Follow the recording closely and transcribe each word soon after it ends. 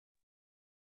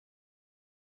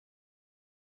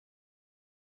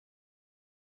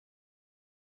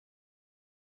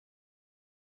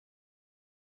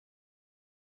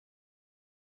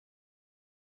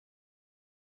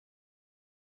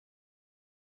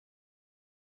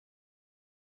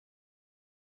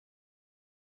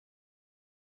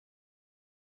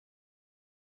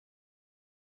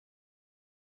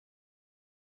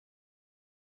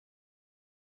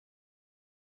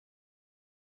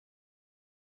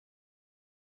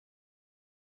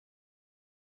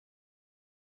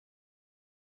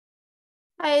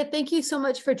Hi, thank you so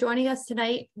much for joining us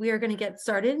tonight. We are going to get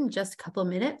started in just a couple of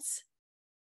minutes.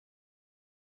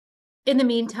 In the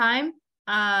meantime,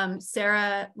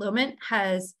 Sarah Lohman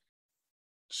has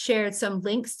shared some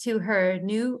links to her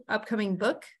new upcoming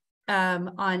book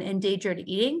on endangered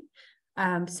eating.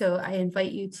 So I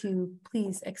invite you to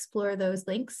please explore those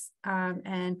links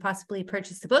and possibly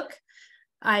purchase the book.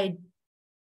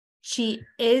 She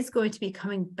is going to be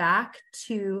coming back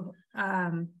to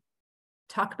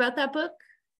talk about that book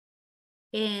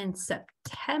in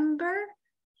September,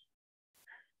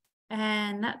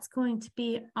 and that's going to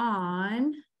be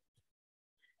on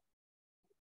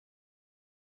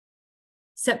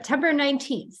September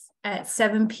 19th at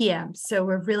 7 p.m. So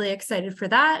we're really excited for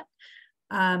that.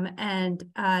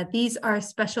 These are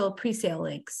special pre-sale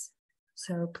links.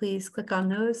 So please click on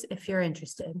those if you're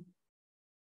interested.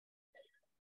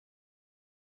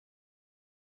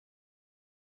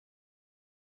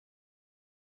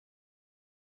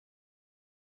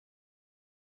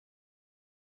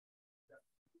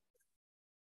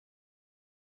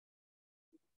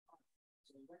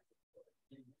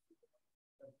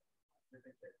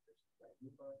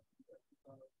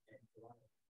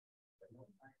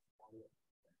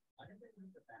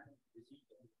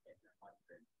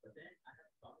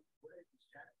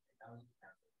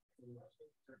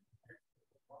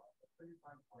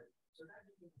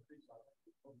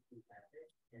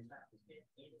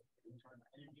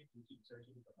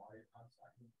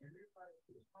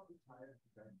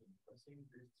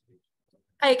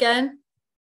 Hi again.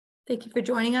 Thank you for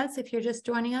joining us. If you're just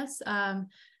joining us,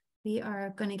 we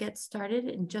are going to get started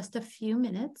in just a few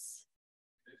minutes.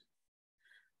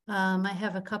 I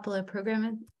have a couple of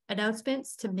program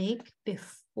announcements to make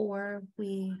before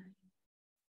we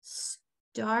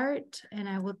start, and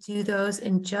I will do those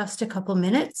in just a couple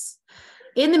minutes.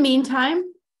 In the meantime,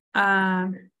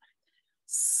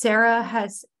 Sarah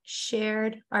has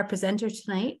shared, our presenter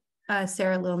tonight,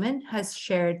 Sarah Lohman, has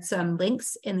shared some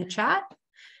links in the chat.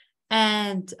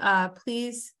 And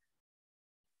please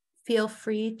feel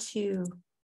free to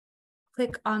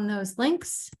click on those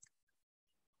links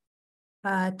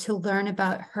to learn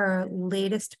about her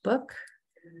latest book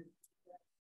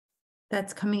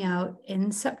that's coming out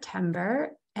in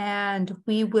September. And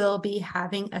we will be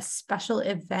having a special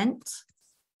event,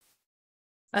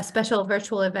 a special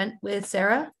virtual event with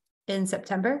Sarah in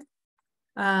September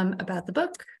about the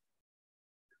book.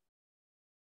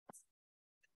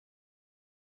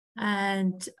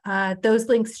 And those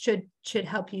links should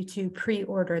help you to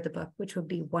pre-order the book, which would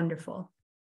be wonderful.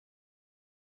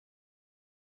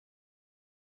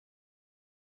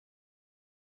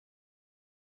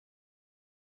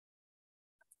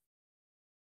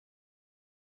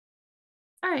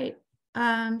 All right,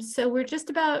 so we're just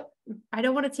about, I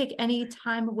don't want to take any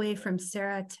time away from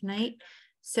Sarah tonight,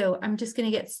 so I'm just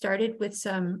going to get started with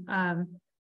some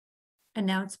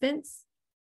announcements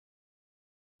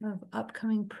of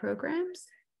upcoming programs.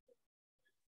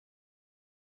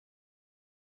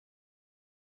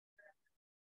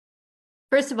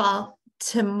 First of all,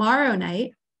 tomorrow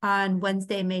night on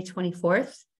Wednesday, May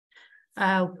 24th,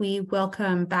 we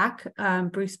welcome back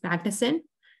Bruce Magnuson.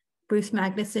 Bruce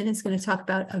Magnuson is going to talk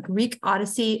about a Greek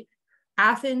Odyssey,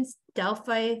 Athens,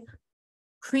 Delphi,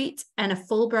 Crete, and a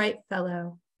Fulbright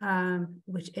Fellow,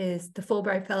 which is, the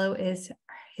Fulbright Fellow is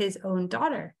his own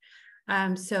daughter.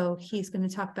 So he's going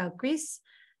to talk about Greece,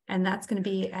 and that's going to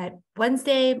be at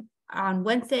Wednesday,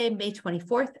 May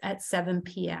 24th at 7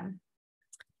 p.m.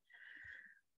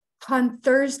 On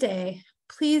Thursday,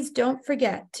 please don't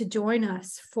forget to join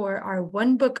us for our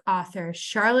one book author,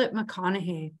 Charlotte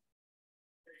McConaughey.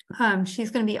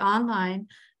 She's going to be online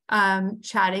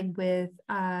chatting with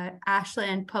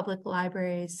Ashland Public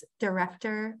Library's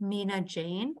director, Mina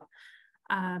Jane.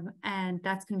 And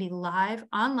that's going to be live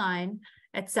online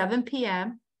at 7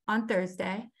 p.m. on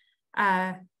Thursday.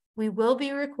 We will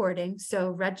be recording,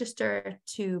 so register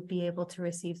to be able to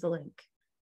receive the link.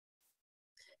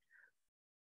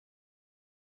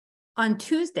 On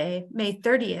Tuesday, May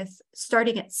 30th,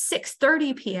 starting at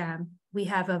 6:30 p.m., we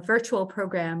have a virtual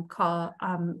program called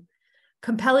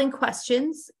Compelling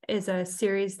Questions, is a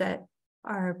series that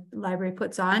our library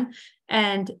puts on.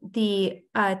 And the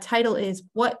title is,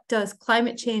 What Does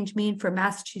Climate Change Mean for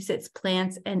Massachusetts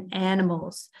Plants and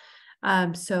Animals?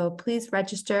 So please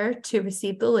register to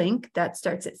receive the link. That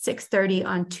starts at 6:30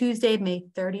 on Tuesday, May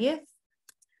 30th.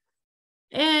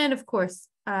 And of course,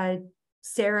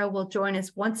 Sarah will join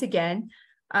us once again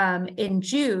in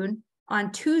June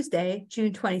on Tuesday,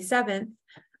 June 27th,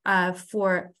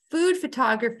 for food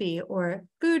photography or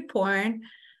food porn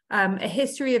A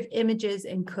History of Images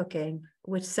in Cooking,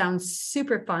 which sounds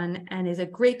super fun and is a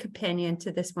great companion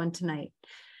to this one tonight.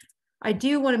 I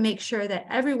do want to make sure that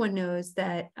everyone knows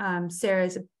that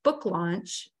Sarah's book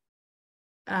launch,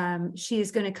 she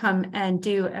is going to come and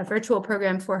do a virtual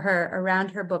program for her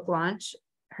around her book launch,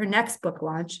 her next book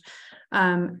launch,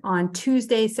 on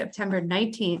Tuesday, September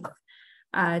 19th.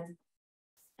 And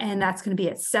that's going to be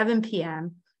at 7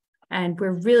 p.m. And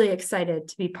we're really excited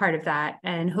to be part of that.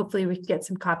 And hopefully we can get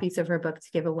some copies of her book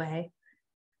to give away.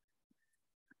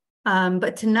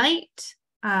 But tonight,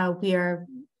 tonight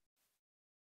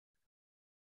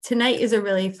is a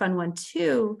really fun one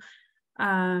too.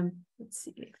 Let's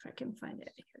see if I can find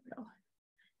it. Here we go.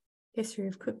 History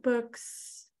of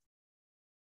Cookbooks.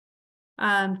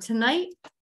 Tonight,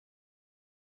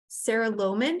 Sarah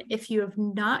Lohman, if you have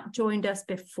not joined us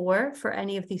before for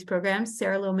any of these programs,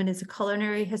 Sarah Lohman is a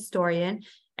culinary historian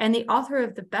and the author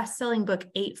of the best-selling book,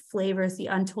 8 Flavors, The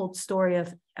Untold Story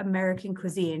of American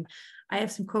Cuisine. I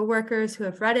have some coworkers who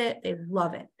have read it. They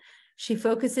love it. She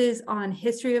focuses on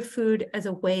history of food as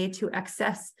a way to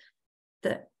access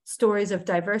the stories of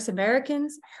diverse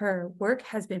Americans. Her work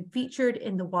has been featured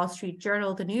in the Wall Street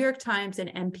Journal, the New York Times, and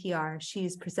NPR.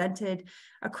 She's presented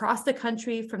across the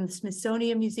country, from the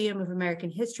Smithsonian Museum of American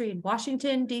History in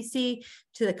Washington, D.C.,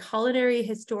 to the culinary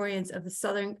historians of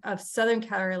Southern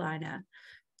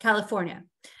California.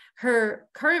 Her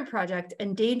current project,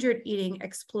 Endangered Eating,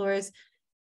 explores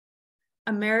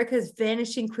America's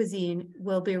Vanishing Cuisine,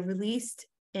 will be released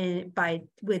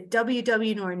with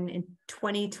W.W. Norton in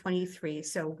 2023.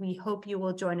 So we hope you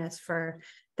will join us for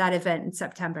that event in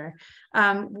September.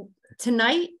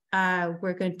 Tonight,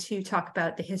 we're going to talk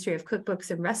about the history of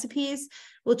cookbooks and recipes.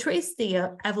 We'll trace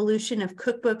the evolution of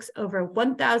cookbooks over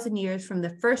 1,000 years, from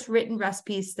the first written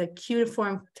recipes, the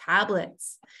cuneiform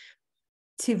tablets,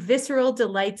 to visceral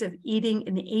delights of eating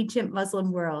in the ancient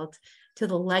Muslim world, to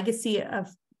the legacy of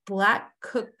Black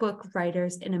cookbook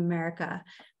writers in America.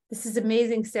 This is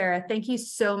amazing, Sarah. Thank you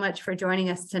so much for joining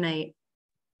us tonight.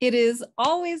 It is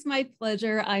always my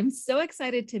pleasure. I'm so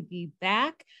excited to be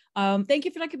back. Thank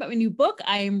you for talking about my new book.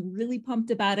 I am really pumped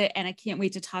about it, and I can't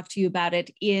wait to talk to you about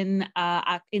it in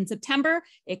September.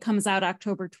 It comes out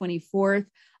October 24th.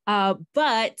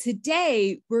 But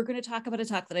today we're going to talk about a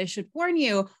talk that I should warn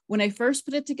you, when I first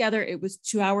put it together, it was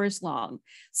 2 hours long.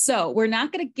 So we're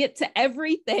not going to get to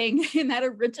everything in that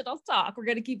original talk. We're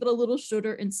going to keep it a little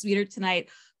shorter and sweeter tonight.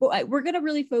 But we're going to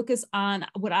really focus on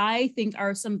what I think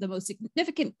are some of the most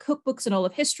significant cookbooks in all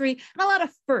of history, and a lot of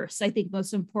firsts, I think,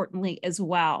 most importantly as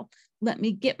well. Let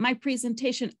me get my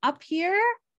presentation up here.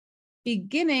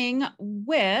 Beginning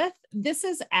with, this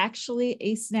is actually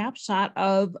a snapshot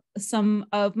of some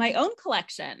of my own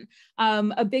collection.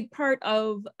 A big part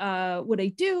of what I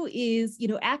do is,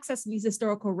 access these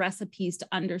historical recipes to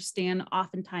understand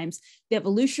oftentimes the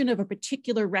evolution of a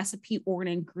particular recipe or an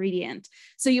ingredient.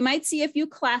 So you might see a few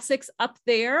classics up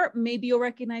there. Maybe you'll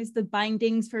recognize the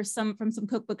bindings from some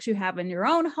cookbooks you have in your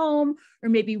own home, or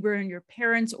maybe we're in your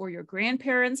parents' or your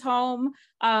grandparents' home.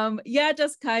 Yeah,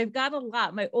 Jessica, I've got a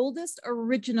lot. My oldest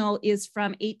original is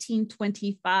from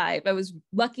 1825. I was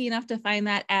lucky enough to find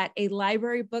that at a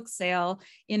library book sale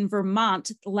in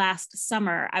Vermont last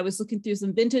summer. I was looking through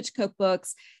some vintage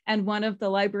cookbooks, and one of the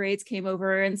librarians came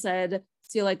over and said,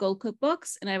 "Do you like old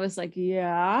cookbooks?" And I was like,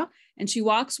 "Yeah." And she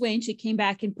walks away and she came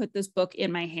back and put this book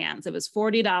in my hands. It was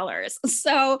 $40.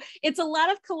 So it's a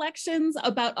lot of collections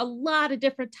about a lot of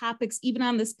different topics. Even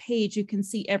on this page, you can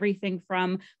see everything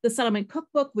from the Settlement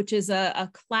Cookbook, which is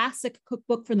a classic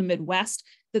cookbook from the Midwest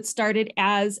that started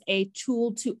as a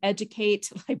tool to educate.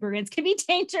 Librarians can be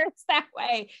dangerous that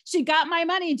way. She got my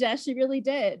money, Jess. She really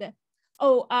did.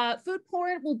 Oh, food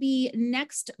porn will be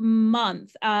next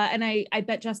month. And I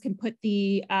bet Jess can put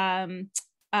the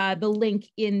link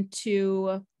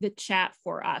into the chat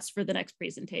for us for the next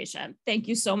presentation. Thank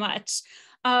you so much.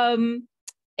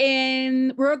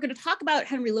 And we're going to talk about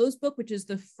Henry Lowe's book, which is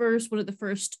one of the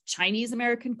first Chinese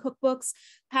American cookbooks.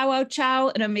 Pow Wow Chow,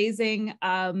 an amazing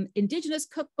indigenous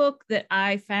cookbook that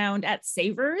I found at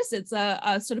Savers. It's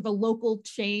a sort of a local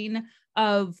chain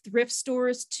of thrift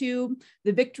stores too.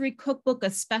 The Victory Cookbook, a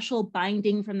special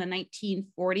binding from the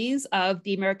 1940s of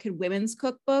the American Women's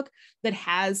Cookbook that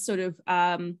has sort of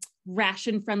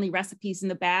ration-friendly recipes in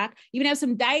the back. You even have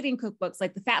some dieting cookbooks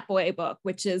like the Fat Boy book,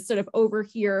 which is sort of over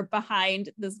here behind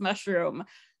this mushroom.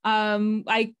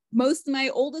 Most of my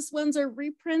oldest ones are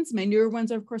reprints. My newer ones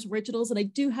are, of course, originals. And I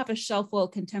do have a shelf full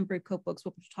of contemporary cookbooks,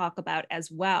 which we'll talk about as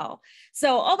well.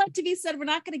 So all that to be said, we're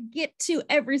not going to get to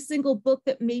every single book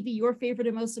that may be your favorite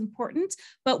and most important.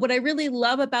 But what I really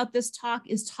love about this talk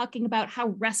is talking about how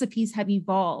recipes have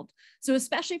evolved. So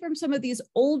especially from some of these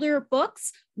older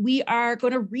books, we are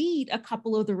going to read a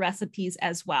couple of the recipes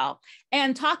as well.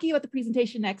 And talking about the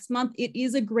presentation next month, it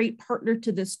is a great partner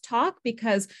to this talk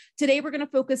because today we're going to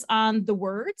focus on the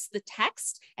words, the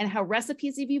text, and how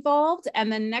recipes have evolved.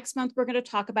 And then next month, we're going to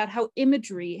talk about how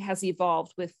imagery has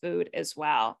evolved with food as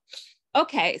well.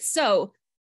 Okay, so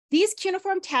these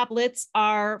cuneiform tablets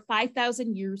are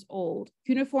 5,000 years old.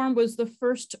 Cuneiform was the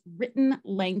first written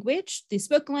language. The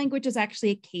spoken language is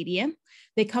actually Akkadian.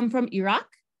 They come from Iraq.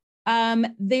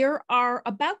 There are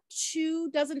about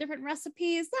 24 different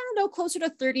recipes. I don't know, closer to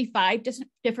 35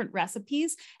 different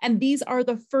recipes. And these are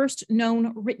the first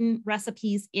known written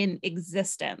recipes in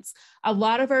existence. A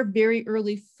lot of our very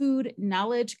early food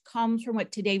knowledge comes from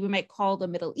what today we might call the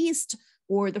Middle East,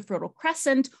 or the Fertile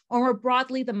Crescent, or more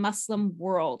broadly, the Muslim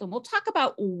world. And we'll talk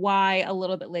about why a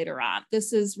little bit later on.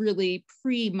 This is really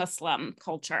pre-Muslim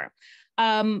culture.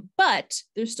 But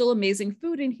there's still amazing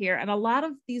food in here. And a lot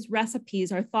of these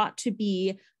recipes are thought to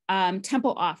be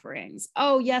temple offerings.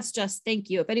 Oh, yes, Just, thank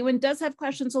you. If anyone does have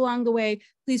questions along the way,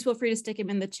 please feel free to stick them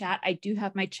in the chat. I do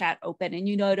have my chat open, and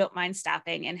you know I don't mind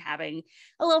stopping and having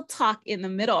a little talk in the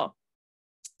middle.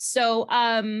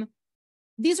 So,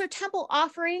 these are temple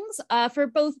offerings for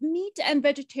both meat and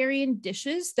vegetarian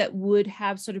dishes that would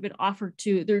have sort of been offered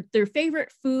to their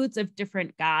favorite foods of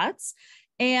different gods.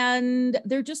 And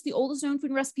they're just the oldest known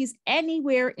food recipes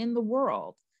anywhere in the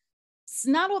world.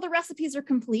 So not all the recipes are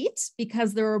complete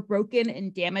because there are broken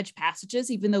and damaged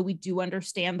passages, even though we do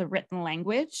understand the written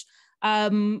language.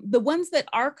 The ones that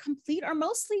are complete are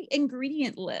mostly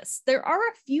ingredient lists. There are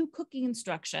a few cooking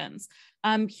instructions.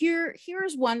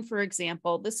 Here's one, for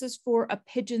example. This is for a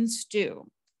pigeon stew.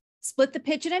 Split the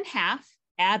pigeon in half,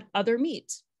 add other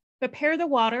meat. Prepare the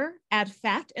water, add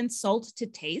fat and salt to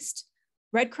taste.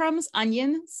 Breadcrumbs,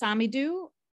 onion, samidu.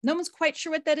 No one's quite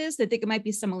sure what that is. They think it might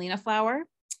be semolina flour.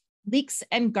 Leeks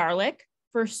and garlic.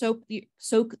 First soak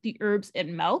the herbs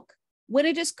in milk. When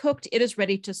it is cooked, it is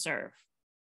ready to serve.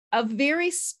 A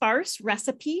very sparse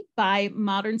recipe by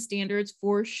modern standards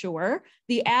for sure.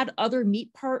 The add other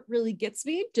meat part really gets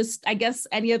me. Just, I guess,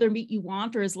 any other meat you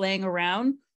want or is laying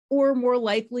around, or more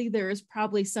likely there is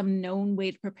probably some known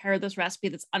way to prepare this recipe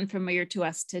that's unfamiliar to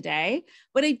us today.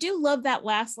 But I do love that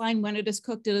last line, when it is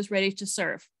cooked, it is ready to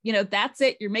serve. You know, that's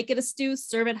it. You're making a stew,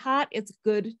 serve it hot. It's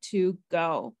good to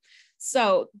go.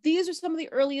 So these are some of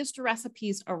the earliest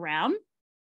recipes around.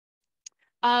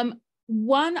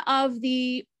 One of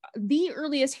the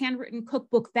earliest handwritten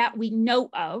cookbook that we know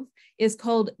of is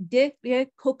called De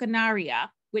Culinaria,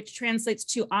 which translates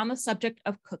to On the Subject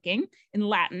of Cooking in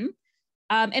Latin.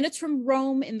 And it's from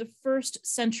Rome in the 1st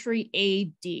century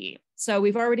AD. So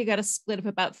we've already got a split of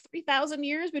about 3,000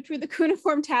 years between the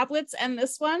cuneiform tablets and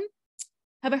this one.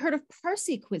 Have I heard of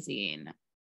Parsi cuisine?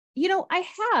 You know, I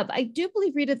have. I do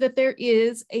believe, Rita, that there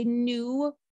is a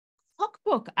new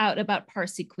cookbook out about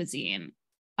Parsi cuisine.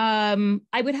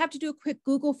 I would have to do a quick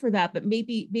Google for that, but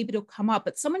maybe it'll come up.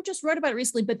 But someone just wrote about it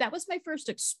recently, but that was my first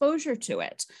exposure to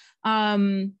it.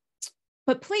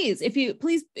 But please,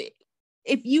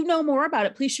 if you know more about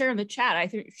it, please share in the chat. I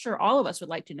think sure all of us would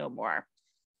like to know more.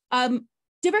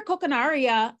 Diver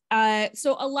Culinaria,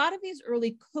 so a lot of these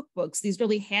early cookbooks, these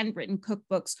really handwritten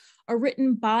cookbooks, are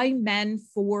written by men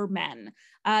for men.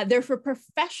 They're for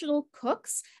professional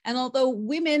cooks. And although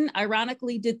women,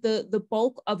 ironically, did the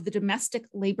bulk of the domestic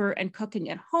labor and cooking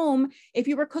at home, if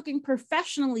you were cooking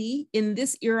professionally in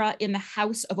this era in the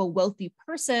house of a wealthy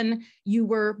person, you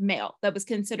were male. That was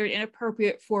considered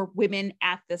inappropriate for women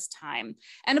at this time.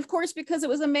 And of course, because it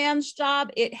was a man's job,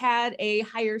 it had a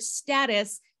higher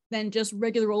status than just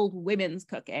regular old women's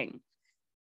cooking.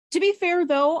 To be fair,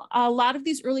 though, a lot of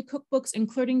these early cookbooks,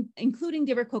 including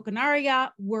Diver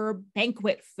Culinaria, were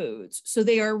banquet foods. So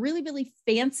they are really, really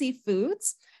fancy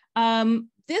foods.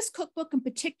 This cookbook in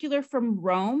particular from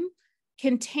Rome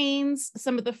contains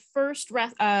some of the first,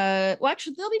 well,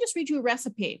 actually, let me just read you a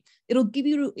recipe. It'll give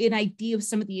you an idea of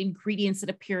some of the ingredients that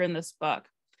appear in this book.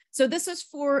 So this is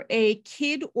for a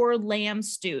kid or lamb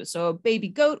stew, so a baby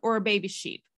goat or a baby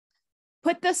sheep.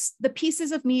 Put the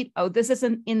pieces of meat, oh, this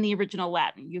isn't in the original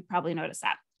Latin, you probably noticed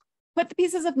that. Put the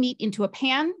pieces of meat into a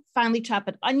pan, finely chop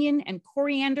an onion and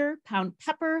coriander, pound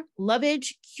pepper,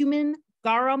 lovage, cumin,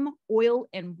 garum, oil,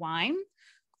 and wine.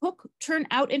 Cook, turn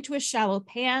out into a shallow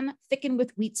pan, thicken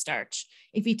with wheat starch.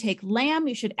 If you take lamb,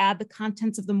 you should add the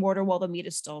contents of the mortar while the meat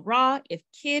is still raw. If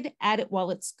kid, add it while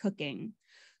it's cooking.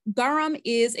 Garum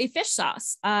is a fish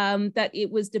sauce that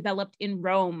it was developed in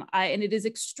Rome, and it is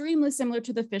extremely similar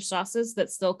to the fish sauces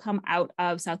that still come out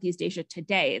of Southeast Asia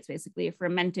today. It's basically a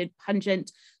fermented,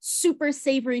 pungent, super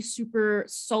savory, super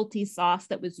salty sauce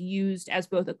that was used as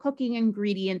both a cooking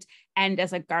ingredient and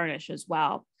as a garnish as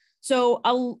well. So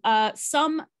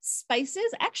some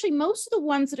spices, actually most of the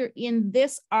ones that are in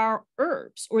this are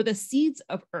herbs or the seeds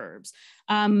of herbs.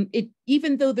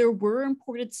 Even though there were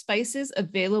imported spices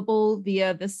available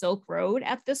via the Silk Road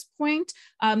at this point,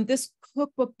 this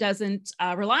cookbook doesn't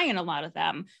rely on a lot of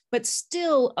them, but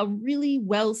still a really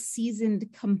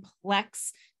well-seasoned,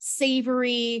 complex,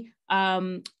 savory,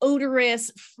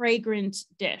 odorous, fragrant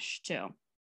dish too.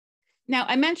 Now,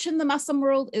 I mentioned the Muslim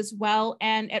world as well,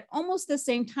 and at almost the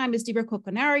same time as Libra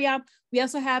Culinaria, we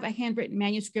also have a handwritten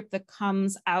manuscript that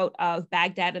comes out of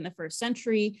Baghdad in the 1st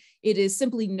century. It is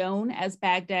simply known as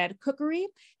Baghdad Cookery.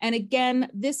 And again,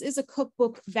 this is a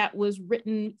cookbook that was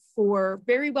written for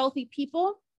very wealthy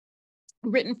people,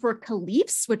 written for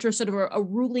caliphs, which are sort of a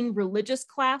ruling religious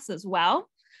class as well.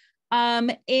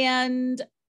 And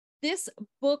this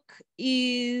book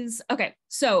is, okay,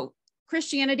 so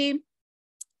Christianity,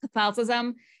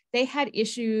 Catholicism, they had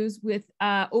issues with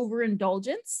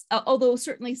overindulgence, although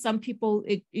certainly some people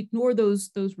ignore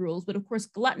those rules, but of course,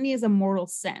 gluttony is a mortal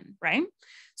sin, right?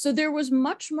 So there was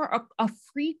much more a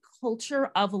free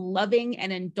culture of loving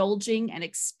and indulging and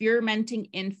experimenting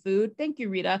in food. Thank you,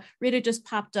 Rita. Rita just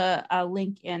popped a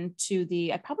link into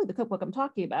probably the cookbook I'm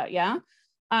talking about, yeah,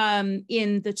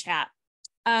 in the chat.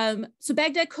 So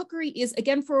Baghdad Cookery is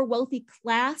again for a wealthy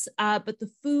class, but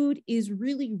the food is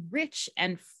really rich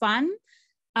and fun.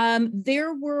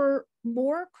 There were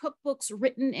more cookbooks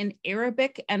written in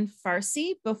Arabic and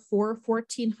Farsi before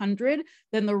 1400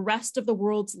 than the rest of the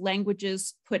world's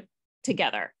languages put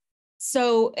together.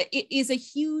 So it is a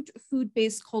huge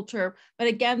food-based culture, but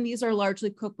again, these are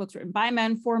largely cookbooks written by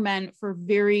men for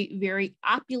very, very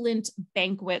opulent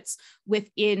banquets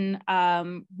within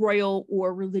royal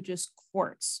or religious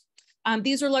courts.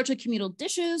 These are largely communal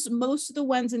dishes. Most of the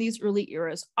ones in these early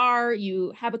eras are,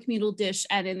 you have a communal dish,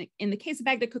 and in the case of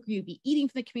Baghdad Cookery, you'd be eating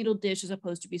from the communal dish as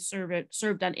opposed to be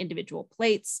served on individual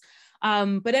plates.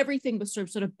 But everything was served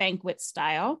sort of banquet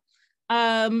style.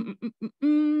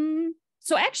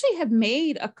 So I actually have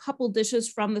made a couple dishes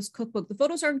from this cookbook. The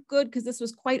photos aren't good because this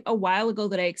was quite a while ago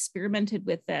that I experimented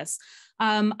with this.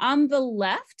 On the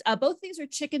left, both these are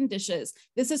chicken dishes.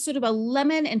 This is sort of a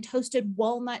lemon and toasted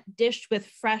walnut dish with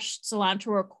fresh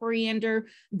cilantro or coriander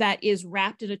that is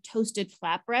wrapped in a toasted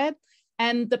flatbread.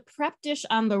 And the prep dish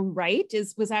on the right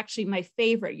was actually my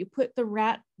favorite. You put the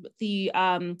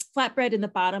flatbread in the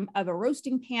bottom of a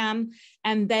roasting pan,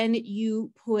 and then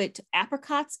you put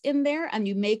apricots in there, and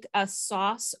you make a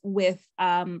sauce with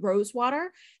rose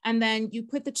water, and then you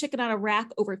put the chicken on a rack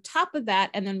over top of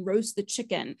that, and then roast the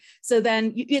chicken. So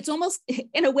then it's almost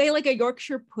in a way like a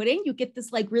Yorkshire pudding. You get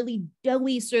this like really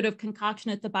doughy sort of concoction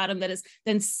at the bottom that is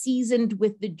then seasoned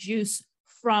with the juice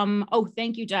from, oh,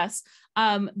 thank you, Jess,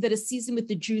 that is seasoned with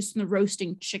the juice from the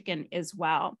roasting chicken as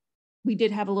well. We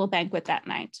did have a little banquet that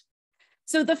night.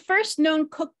 So the first known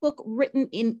cookbook written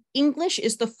in English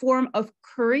is the form of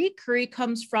curry. Curry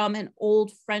comes from an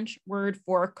old French word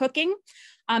for cooking.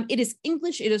 It is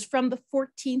English. It is from the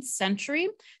 14th century.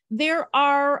 There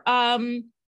are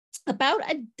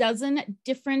about a dozen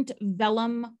different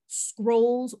vellum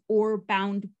scrolls or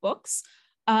bound books.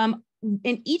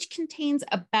 And each contains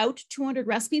about 200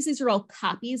 recipes. These are all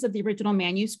copies of the original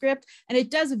manuscript. And it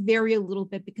does vary a little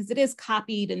bit because it is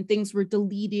copied and things were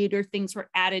deleted or things were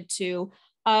added to.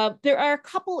 There are a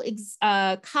couple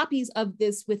copies of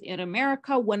this within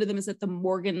America. One of them is at the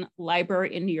Morgan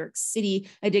Library in New York City.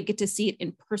 I did get to see it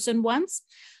in person once.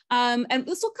 And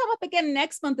this will come up again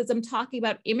next month as I'm talking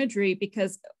about imagery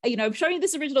because, I'm showing you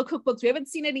this original cookbooks. We haven't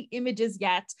seen any images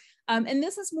yet. And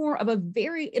this is more of an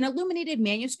illuminated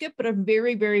manuscript, but a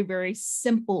very, very, very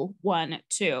simple one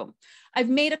too. I've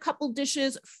made a couple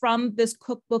dishes from this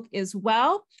cookbook as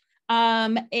well.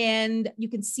 And you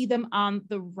can see them on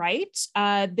the right.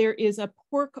 There is a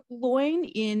pork loin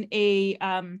in a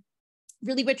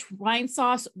really rich wine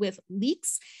sauce with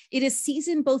leeks. It is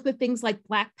seasoned both with things like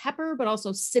black pepper, but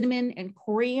also cinnamon and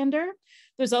coriander.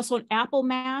 There's also an apple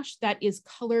mash that is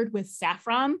colored with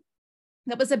saffron.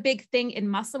 That was a big thing in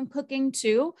Muslim cooking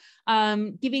too,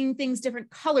 giving things different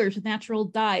colors with natural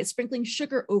dyes, sprinkling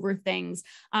sugar over things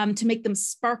to make them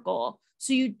sparkle.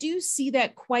 So you do see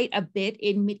that quite a bit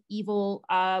in medieval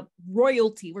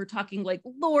royalty. We're talking like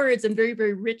lords and very,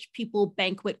 very rich people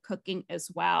banquet cooking as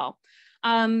well.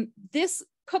 This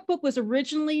cookbook was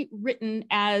originally written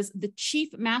as the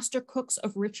chief master cooks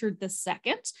of Richard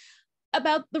II.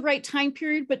 about the right time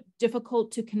period, but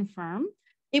difficult to confirm.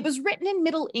 It was written in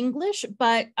Middle English,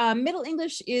 but Middle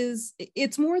English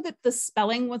it's more that the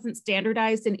spelling wasn't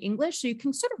standardized in English, so you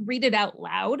can sort of read it out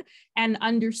loud and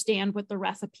understand what the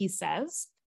recipe says.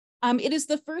 It is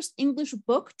the first English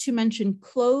book to mention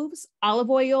cloves, olive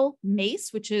oil,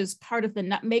 mace, which is part of the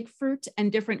nutmeg fruit, and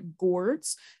different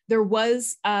gourds. There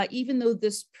was, even though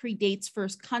this predates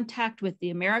first contact with the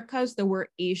Americas, there were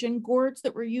Asian gourds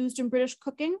that were used in British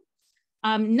cooking.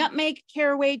 Nutmeg,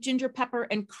 caraway, ginger, pepper,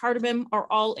 and cardamom are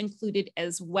all included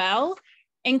as well,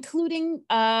 including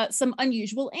some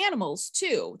unusual animals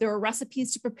too. There are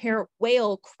recipes to prepare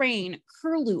whale, crane,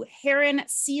 curlew, heron,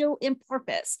 seal, and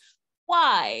porpoise.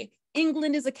 Why?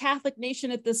 England is a Catholic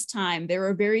nation at this time. There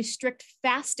are very strict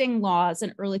fasting laws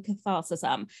in early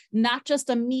Catholicism, not just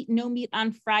a no meat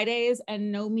on Fridays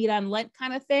and no meat on Lent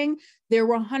kind of thing. There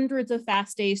were hundreds of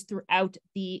fast days throughout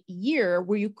the year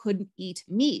where you couldn't eat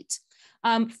meat.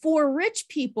 For rich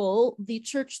people, the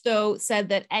church, though, said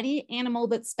that any animal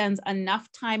that spends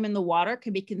enough time in the water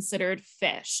can be considered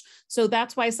fish. So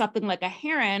that's why something like a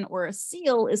heron or a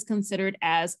seal is considered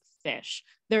as fish.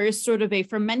 There is sort of a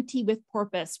fermenty with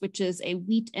porpoise, which is a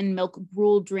wheat and milk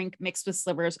gruel drink mixed with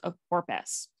slivers of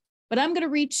porpoise. But I'm going to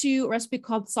read to you a recipe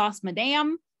called sauce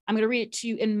madame. I'm going to read it to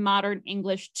you in modern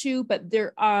English too, but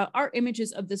there are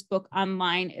images of this book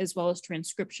online as well as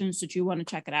transcriptions, so you want to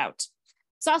check it out.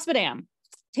 Sauce madame.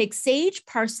 Take sage,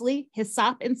 parsley,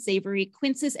 hyssop and savory,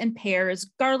 quinces and pears,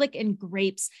 garlic and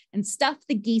grapes, and stuff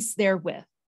the geese therewith.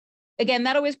 Again,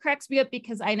 that always cracks me up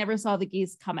because I never saw the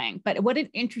geese coming, but what an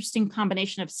interesting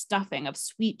combination of stuffing of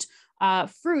sweet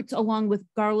fruit along with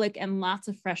garlic and lots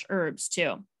of fresh herbs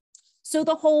too. So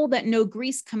the whole that no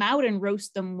grease come out and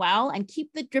roast them well and keep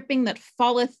the dripping that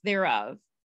falleth thereof.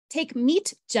 Take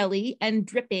meat jelly and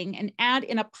dripping and add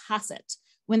in a posset.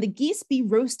 When the geese be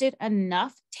roasted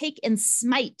enough, take and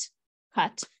smite,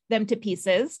 cut them to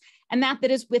pieces, and that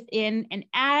is within, and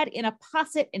add in a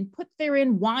posset and put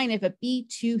therein wine if it be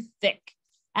too thick.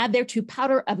 Add thereto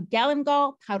powder of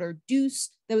galangal, powder douce.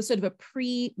 That was sort of a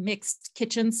pre-mixed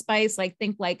kitchen spice,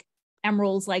 think like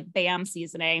emeralds, like Bam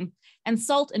seasoning, and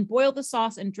salt, and boil the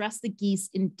sauce and dress the geese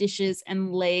in dishes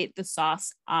and lay the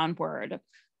sauce onward.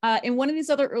 In one of these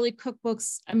other early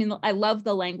cookbooks, I mean, I love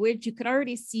the language. You can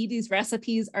already see these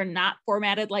recipes are not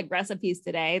formatted like recipes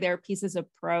today. They're pieces of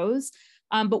prose.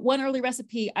 But one early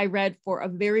recipe I read for a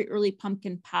very early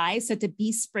pumpkin pie said to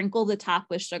besprinkle the top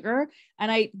with sugar.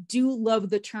 And I do love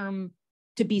the term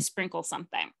to besprinkle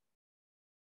something.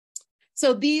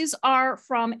 So these are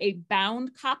from a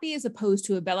bound copy as opposed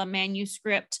to a vellum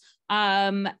manuscript.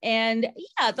 And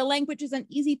yeah, the language isn't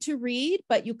easy to read,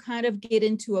 but you kind of get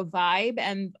into a vibe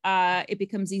and it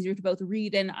becomes easier to both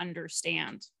read and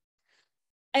understand.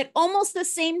 At almost the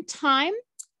same time,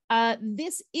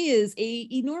 this is an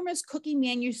enormous cooking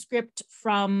manuscript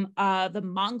from the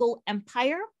Mongol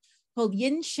Empire called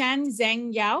Yin Shan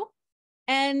Zhang Yao.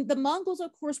 And the Mongols,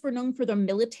 of course, were known for their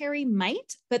military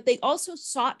might, but they also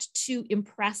sought to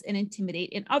impress and intimidate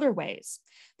in other ways.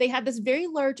 They had this very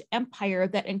large empire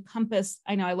that encompassed,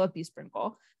 I know I love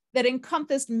besprinkle, that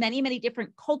encompassed many, many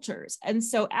different cultures. And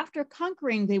so after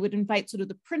conquering, they would invite sort of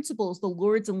the principals, the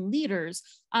lords and leaders,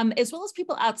 as well as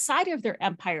people outside of their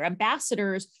empire,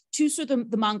 ambassadors, to sort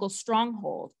of the Mongol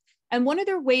stronghold. And one of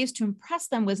their ways to impress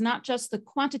them was not just the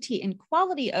quantity and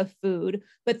quality of food,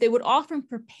 but they would often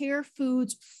prepare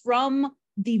foods from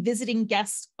the visiting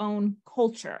guest's own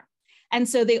culture. And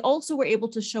so they also were able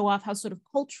to show off how sort of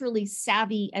culturally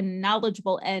savvy and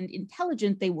knowledgeable and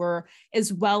intelligent they were,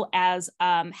 as well as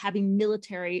having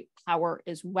military power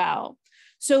as well.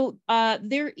 So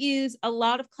there is a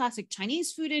lot of classic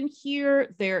Chinese food in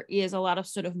here. There is a lot of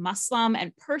sort of Muslim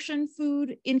and Persian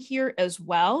food in here as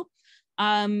well.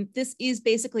 This is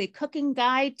basically a cooking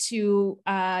guide to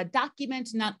document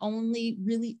not only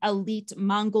really elite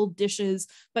Mongol dishes,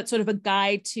 but sort of a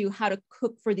guide to how to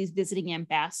cook for these visiting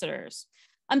ambassadors.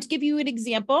 To give you an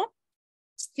example,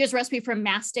 here's a recipe for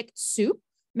mastic soup.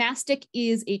 Mastic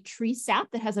is a tree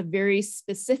sap that has a very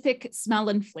specific smell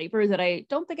and flavor that I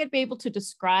don't think I'd be able to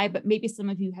describe, but maybe some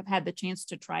of you have had the chance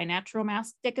to try natural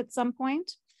mastic at some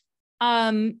point.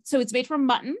 So it's made from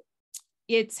mutton.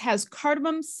 It has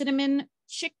cardamom, cinnamon,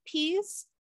 chickpeas.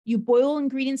 You boil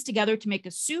ingredients together to make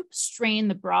a soup, strain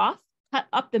the broth, cut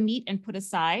up the meat and put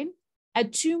aside.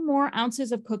 Add 2 more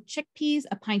ounces of cooked chickpeas,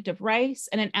 a pint of rice,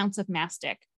 and an ounce of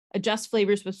mastic. Adjust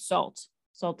flavors with salt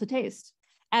to taste.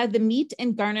 Add the meat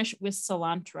and garnish with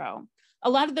cilantro. A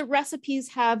lot of the recipes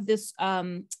have this,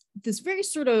 this very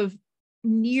sort of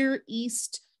Near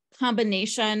East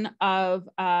combination of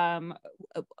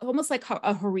almost like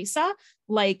a harissa,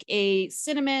 like a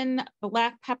cinnamon,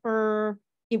 black pepper.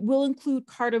 It will include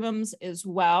cardamoms as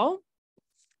well.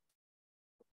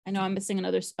 I know I'm missing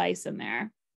another spice in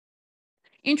there.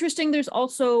 Interesting, there's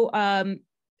also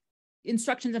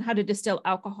instructions on how to distill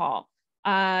alcohol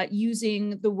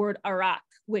using the word arak,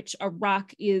 which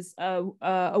arak is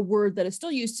a word that is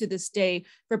still used to this day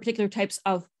for particular types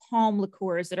of palm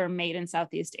liqueurs that are made in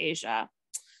Southeast Asia.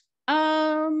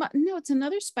 No, it's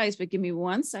another spice, but give me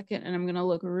 1 second and I'm going to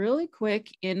look really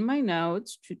quick in my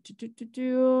notes.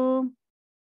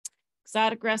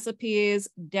 Exotic recipes,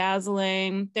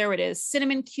 dazzling. There it is,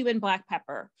 cinnamon, cumin, black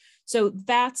pepper. So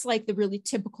that's like the really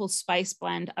typical spice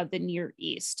blend of the Near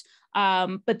East.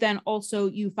 But then also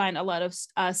you find a lot of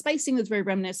spicing that's very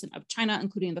reminiscent of China,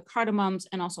 including the cardamoms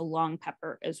and also long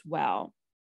pepper as well.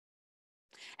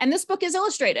 And this book is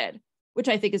illustrated, which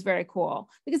I think is very cool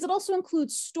because it also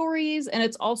includes stories and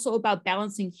it's also about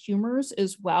balancing humors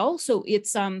as well. So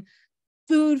it's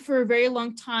food for a very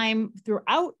long time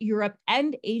throughout Europe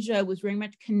and Asia was very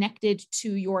much connected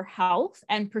to your health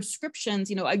and prescriptions.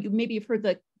 You know, maybe you've heard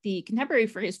the contemporary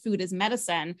phrase food is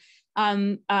medicine.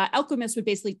 Alchemists would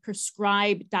basically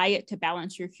prescribe diet to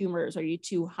balance your humors. Are you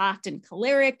too hot and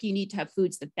choleric? You need to have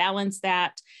foods that balance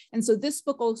that. And so this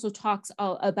book also talks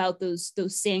about those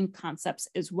same concepts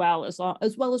as well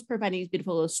as providing these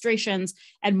beautiful illustrations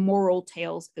and moral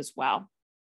tales as well.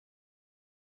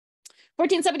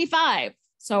 1475.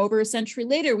 So over a century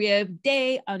later, we have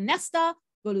De Honesta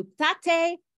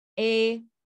Voluptate e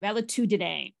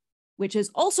Valetudine, which is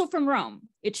also from Rome.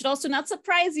 It should also not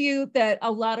surprise you that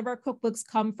a lot of our cookbooks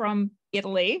come from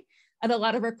Italy, and a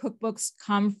lot of our cookbooks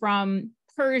come from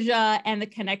Persia and the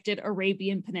connected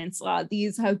Arabian Peninsula.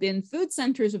 These have been food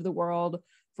centers of the world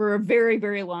for a very,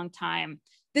 very long time.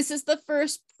 This is the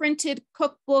first printed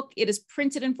cookbook. It is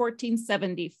printed in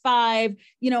 1475.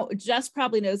 You know, Jess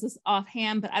probably knows this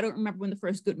offhand, but I don't remember when the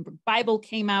first Gutenberg Bible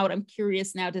came out. I'm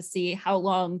curious now to see how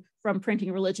long from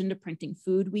printing religion to printing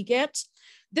food we get.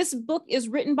 This book is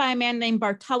written by a man named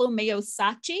Bartolomeo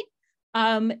Sacchi.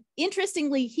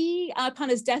 Interestingly, he, upon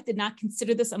his death, did not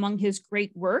consider this among his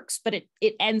great works, but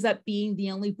it ends up being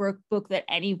the only book that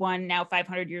anyone now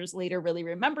 500 years later really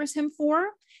remembers him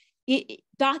for. It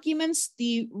documents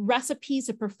the recipes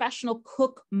of professional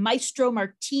cook Maestro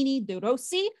Martini de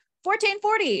Rossi,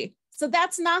 1440. So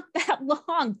that's not that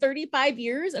long, 35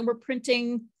 years, and we're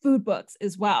printing food books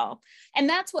as well. And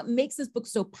that's what makes this book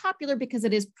so popular because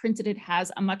it is printed. It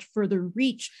has a much further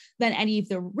reach than any of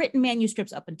the written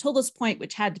manuscripts up until this point,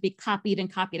 which had to be copied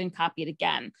and copied and copied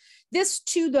again. This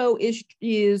too, though,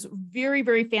 is very,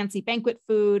 very fancy banquet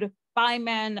food by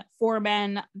men, for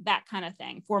men, that kind of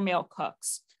thing, for male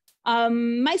cooks.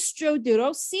 Maestro de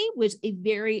Rossi was a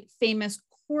very famous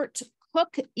court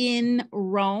cook in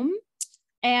Rome.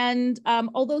 And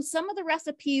although some of the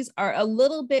recipes are a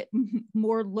little bit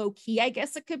more low-key, I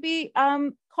guess it could be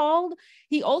called,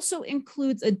 he also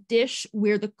includes a dish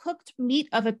where the cooked meat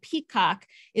of a peacock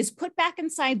is put back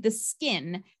inside the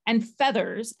skin and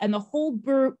feathers, and the whole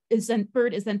bird is then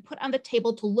put on the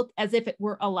table to look as if it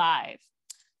were alive.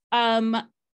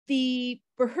 The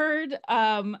bird,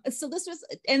 so this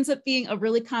ends up being a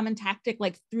really common tactic,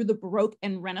 like through the Baroque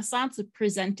and Renaissance, of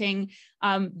presenting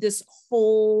this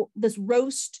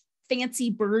roast fancy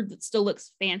bird that still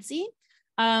looks fancy.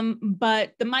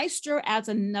 But the maestro adds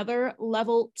another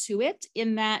level to it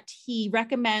in that he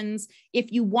recommends if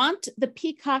you want the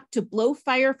peacock to blow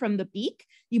fire from the beak,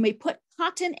 you may put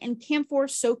cotton and camphor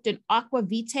soaked in aqua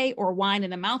vitae or wine in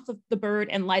the mouth of the bird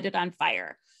and light it on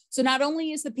fire. So not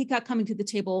only is the peacock coming to the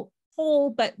table whole,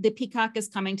 but the peacock is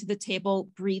coming to the table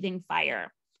breathing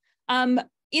fire.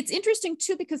 It's interesting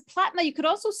too, because Platina, you could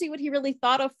also see what he really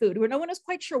thought of food, where no one is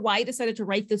quite sure why he decided to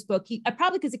write this book.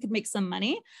 Probably because he could make some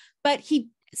money, but he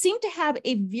seemed to have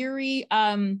a very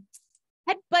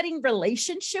headbutting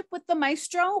relationship with the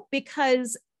maestro,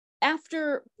 because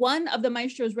after one of the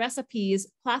maestro's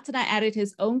recipes, Platina added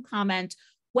his own comment,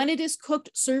 "When it is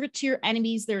cooked, serve it to your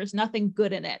enemies. There is nothing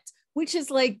good in it," which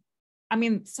is like, I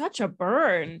mean, such a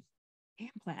burn. Damn,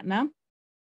 Platina.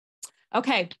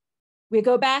 Okay, we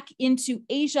go back into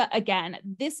Asia again.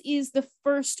 This is the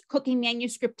first cooking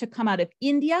manuscript to come out of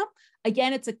India.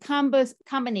 Again, it's a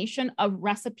combination of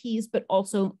recipes, but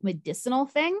also medicinal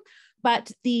thing.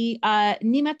 But the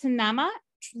Nimatanama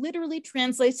literally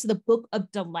translates to the Book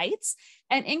of Delights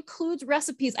and includes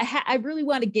recipes. I really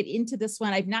want to get into this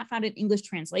one. I've not found an English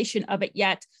translation of it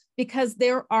yet, because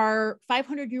there are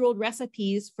 500-year-old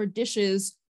recipes for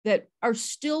dishes that are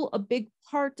still a big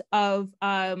part of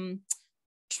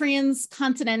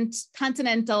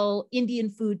continental Indian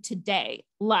food today,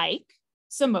 like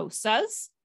samosas,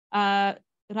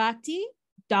 rati,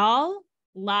 dal,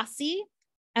 lassi,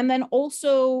 and then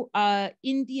also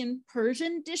Indian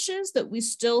Persian dishes that we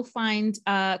still find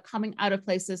coming out of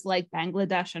places like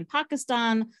Bangladesh and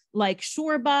Pakistan, like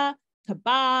shorba,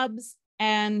 kebabs,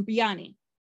 and biryani.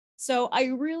 So I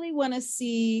really want to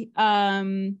see,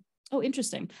 oh,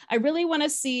 interesting. I really want to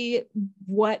see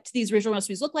what these regional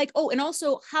recipes look like. Oh, and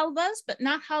also halvas, but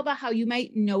not halva how you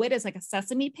might know it as like a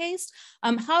sesame paste.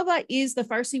 Halva is the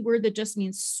Farsi word that just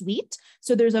means sweet.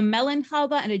 So there's a melon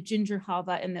halva and a ginger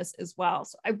halva in this as well.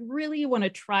 So I really want to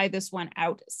try this one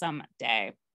out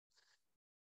someday.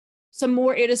 Some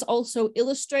more, it is also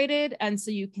illustrated, and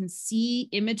so you can see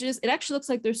images. It actually looks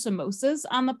like there's samosas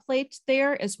on the plate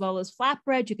there, as well as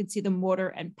flatbread. You can see the mortar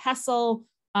and pestle.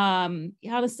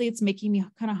 Honestly, it's making me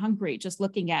kind of hungry just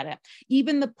looking at it.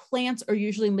 Even the plants are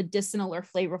usually medicinal or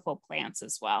flavorful plants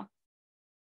as well.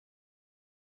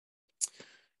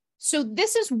 So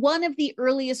this is one of the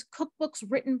earliest cookbooks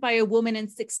written by a woman in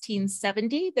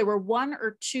 1670. There were one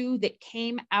or two that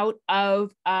came out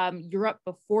of Europe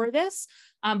before this,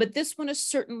 but this one is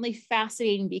certainly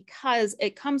fascinating because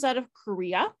it comes out of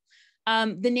Korea.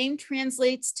 The name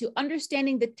translates to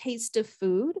understanding the taste of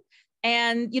food.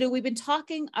 And, you know, we've been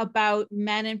talking about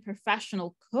men and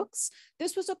professional cooks.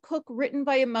 This was a cook written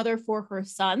by a mother for her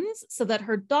sons so that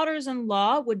her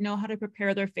daughters-in-law would know how to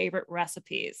prepare their favorite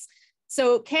recipes.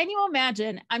 So can you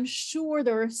imagine, I'm sure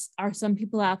there are some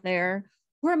people out there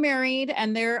who are married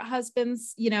and their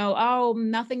husbands, you know, oh,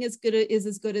 nothing is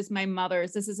as good as my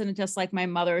mother's. This isn't just like my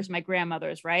mother's, my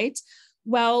grandmother's, right?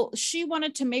 Well, she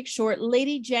wanted to make sure,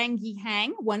 Lady Jang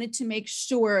Yi-hang wanted to make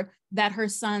sure that her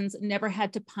sons never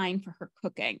had to pine for her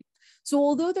cooking. So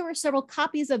although there were several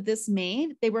copies of this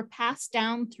made, they were passed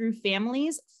down through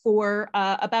families for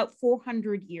about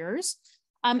 400 years.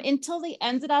 Until they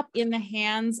ended up in the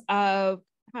hands of,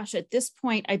 gosh, at this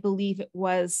point, I believe it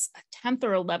was a 10th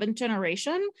or 11th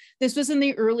generation. This was in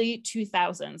the early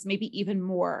 2000s, maybe even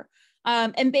more.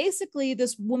 And basically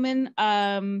this woman,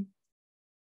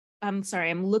 I'm sorry,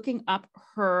 I'm looking up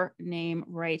her name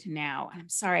right now. I'm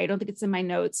sorry, I don't think it's in my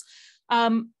notes.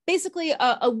 Basically,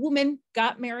 a woman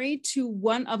got married to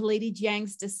one of Lady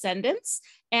Jiang's descendants,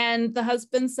 and the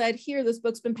husband said, here, this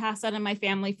book's been passed on in my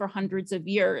family for hundreds of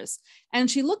years.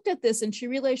 And she looked at this and she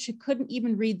realized she couldn't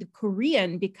even read the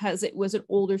Korean because it was an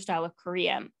older style of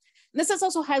Korean. And this is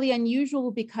also highly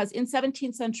unusual because in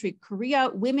 17th century Korea,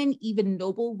 women, even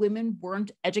noble women,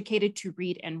 weren't educated to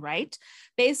read and write.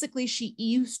 Basically, she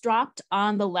eavesdropped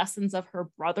on the lessons of her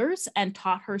brothers and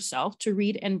taught herself to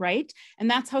read and write. And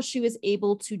that's how she was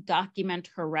able to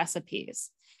document her recipes.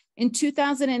 In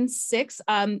 2006,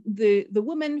 the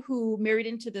woman who married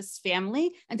into this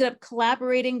family ended up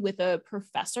collaborating with a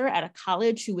professor at a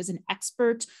college who was an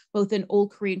expert both in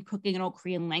Old Korean cooking and Old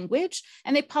Korean language,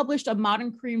 and they published a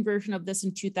modern Korean version of this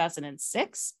in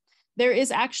 2006. There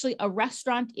is actually a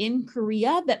restaurant in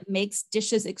Korea that makes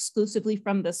dishes exclusively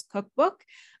from this cookbook.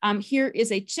 Here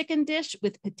is a chicken dish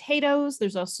with potatoes.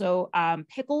 There's also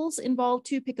pickles involved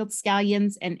too, pickled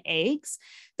scallions and eggs.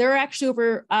 There are actually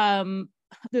over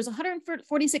there's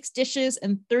 146 dishes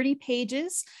and 30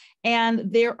 pages,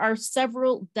 and there are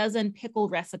several dozen pickle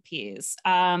recipes.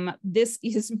 This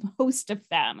is most of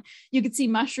them. You can see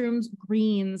mushrooms,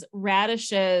 greens,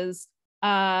 radishes.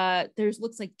 There's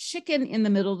looks like chicken in the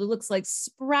middle. It looks like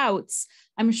sprouts.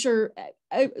 I'm sure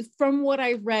from what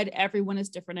I've read, everyone is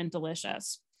different and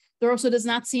delicious. There also does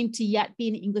not seem to yet be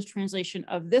an English translation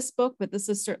of this book, but this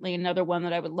is certainly another one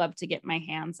that I would love to get my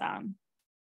hands on.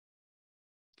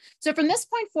 So from this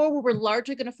point forward, we're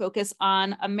largely going to focus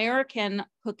on American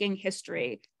cooking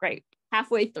history. Great,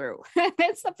 halfway through.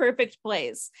 It's the perfect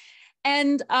place.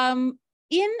 And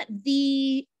in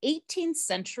the 18th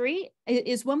century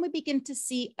is when we begin to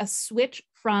see a switch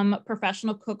from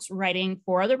professional cooks writing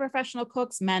for other professional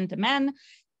cooks, men to men,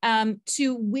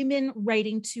 to women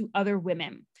writing to other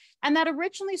women. And that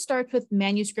originally starts with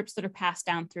manuscripts that are passed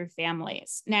down through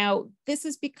families. Now, this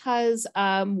is because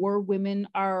more women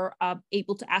are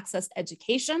able to access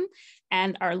education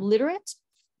and are literate,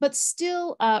 but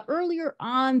still earlier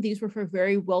on, these were for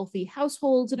very wealthy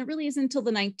households. And it really isn't until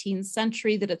the 19th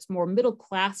century that it's more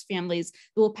middle-class families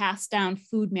that will pass down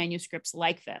food manuscripts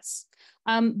like this.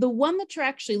 The one that you're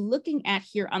actually looking at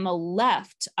here on the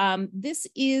left, this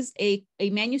is a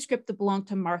manuscript that belonged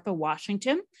to Martha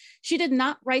Washington. She did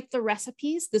not write the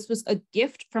recipes. This was a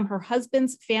gift from her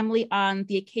husband's family on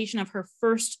the occasion of her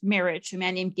first marriage to a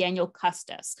man named Daniel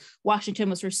Custis.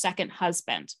 Washington was her second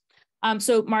husband.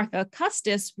 So Martha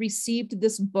Custis received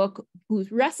this book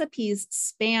whose recipes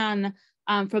span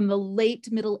from the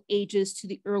late Middle Ages to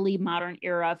the early modern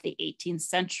era of the 18th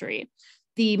century.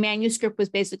 the manuscript was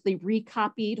basically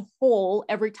recopied whole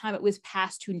every time it was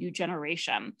passed to a new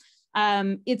generation.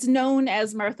 It's known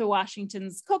as Martha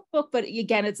Washington's cookbook, but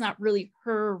again, it's not really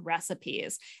her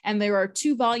recipes. And there are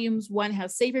 2 volumes. One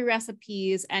has savory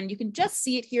recipes, and you can just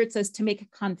see it here. It says to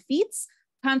make confits.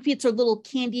 Confits are little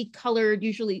candy colored,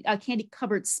 usually candy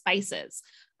covered spices.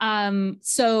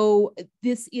 So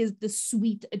this is the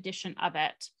sweet edition of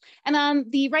it. And on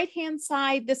the right-hand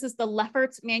side, this is the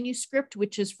Lefferts manuscript,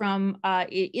 which is from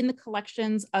in the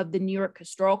collections of the New York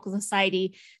Historical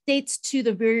Society, dates to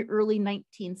the very early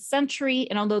 19th century.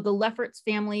 And although the Lefferts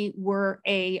family were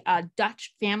a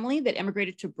Dutch family that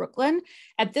immigrated to Brooklyn,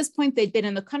 at this point, they'd been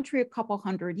in the country a couple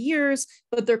hundred years,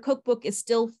 but their cookbook is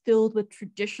still filled with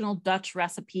traditional Dutch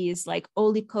recipes like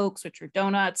oliekoeks, which are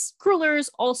donuts, crullers,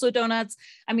 also donuts.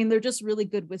 I mean, they're just really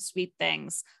good with sweet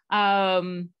things.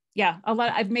 Yeah,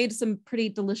 I've made some pretty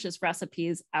delicious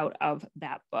recipes out of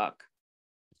that book.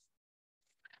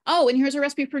 Oh, and here's a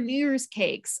recipe for New Year's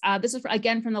cakes. This is,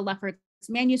 again, from the Lefferts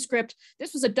manuscript.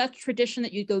 This was a Dutch tradition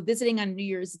that you'd go visiting on New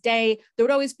Year's Day. There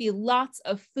would always be lots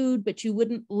of food, but you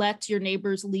wouldn't let your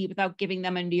neighbors leave without giving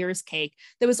them a New Year's cake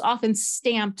that was often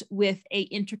stamped with an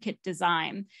intricate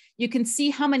design. You can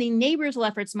see how many neighbors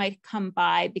Lefferts might come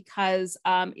by because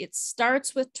it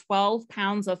starts with 12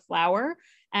 pounds of flour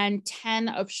and 10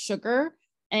 of sugar.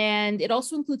 And it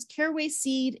also includes caraway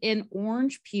seed and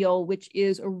orange peel, which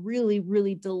is a really,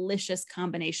 really delicious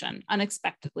combination,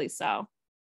 unexpectedly so.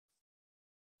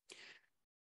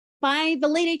 By the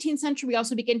late 18th century, we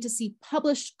also begin to see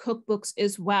published cookbooks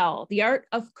as well. The Art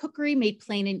of Cookery Made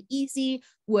Plain and Easy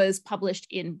was published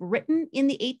in Britain in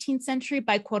the 18th century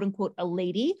by quote unquote a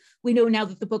lady. We know now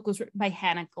that the book was written by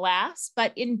Hannah Glass,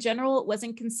 but in general, it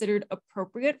wasn't considered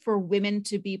appropriate for women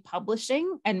to be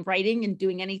publishing and writing and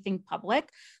doing anything public.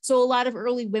 So a lot of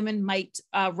early women might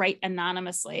write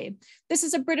anonymously. This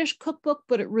is a British cookbook,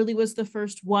 but it really was the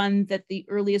first one that the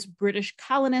earliest British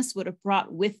colonists would have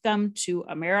brought with them to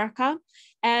America.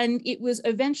 And it was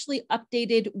eventually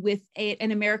updated with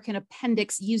an American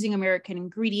appendix using American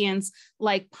ingredients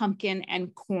like pumpkin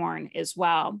and corn as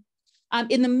well.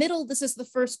 In the middle, this is the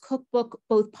first cookbook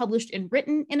both published and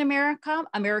written in America,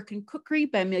 American Cookery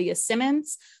by Amelia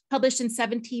Simmons, published in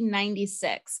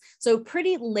 1796. So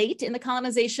pretty late in the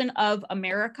colonization of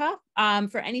America.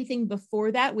 For anything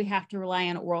before that, we have to rely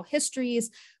on oral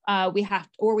histories, we have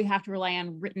to rely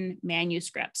on written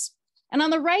manuscripts. And on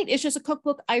the right is just a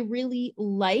cookbook I really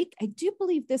like. I do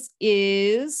believe this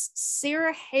is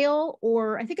Sarah Hale,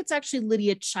 or I think it's actually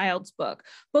Lydia Child's book.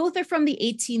 Both are from the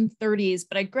 1830s,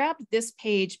 but I grabbed this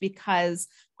page because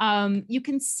you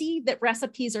can see that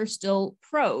recipes are still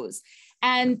prose.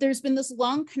 And there's been this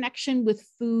long connection with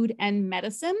food and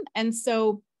medicine. And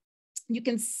so you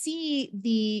can see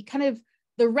the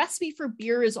recipe for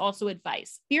beer is also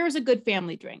advice. Beer is a good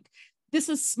family drink. This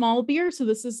is small beer, so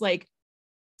this is like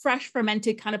fresh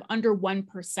fermented, kind of under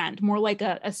 1%, more like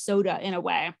a soda in a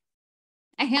way.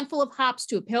 A handful of hops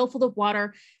to a pailful of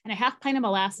water and a half pint of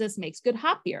molasses makes good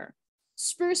hop beer.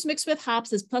 Spruce mixed with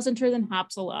hops is pleasanter than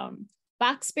hops alone.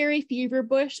 Boxberry,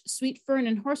 feverbush, sweet fern,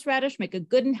 and horseradish make a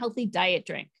good and healthy diet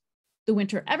drink. The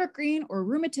winter evergreen or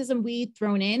rheumatism weed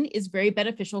thrown in is very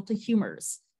beneficial to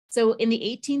humors. So in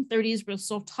the 1830s, we're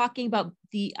still talking about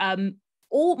the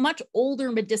much older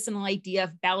medicinal idea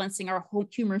of balancing our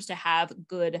humors to have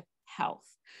good health.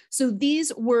 So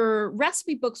these were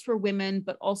recipe books for women,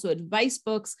 but also advice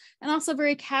books, and also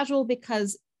very casual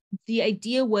because the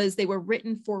idea was they were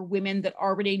written for women that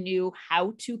already knew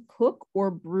how to cook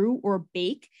or brew or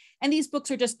bake. And these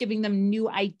books are just giving them new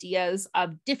ideas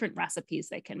of different recipes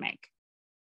they can make.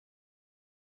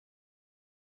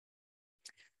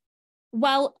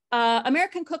 While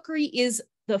American Cookery is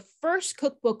the first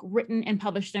cookbook written and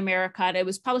published in America, and it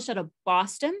was published out of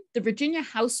Boston, The Virginia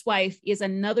Housewife is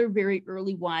another very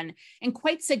early one and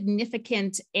quite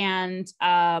significant and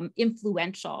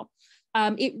influential.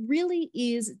 It really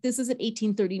is, this is an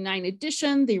 1839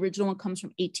 edition. The original one comes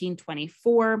from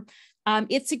 1824.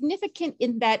 It's significant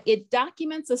in that it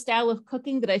documents a style of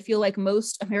cooking that I feel like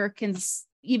most Americans,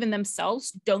 even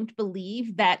themselves, don't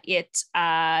believe that it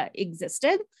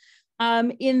existed.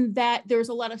 In that there's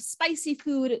a lot of spicy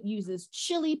food. It uses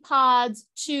chili pods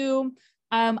too.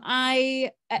 And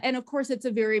of course, it's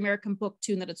a very American book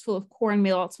too, in that it's full of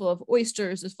cornmeal, it's full of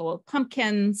oysters, it's full of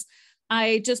pumpkins.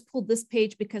 I just pulled this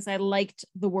page because I liked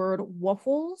the word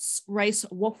waffles, rice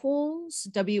waffles,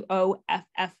 WOFFLES.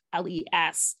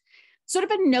 Sort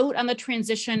of a note on the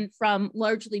transition from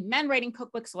largely men writing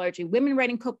cookbooks to largely women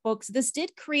writing cookbooks. This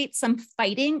did create some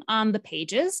fighting on the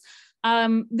pages.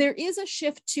 There is a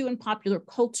shift too in popular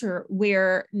culture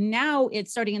where now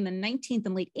it's starting in the 19th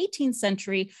and late 18th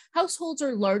century, households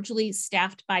are largely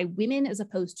staffed by women as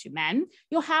opposed to men.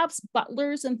 You'll have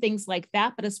butlers and things like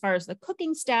that, but as far as the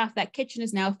cooking staff, that kitchen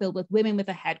is now filled with women with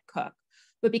a head cook.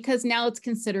 But because now it's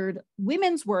considered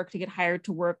women's work to get hired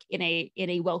to work in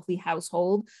a wealthy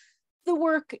household, the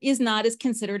work is not as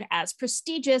considered as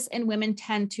prestigious, and women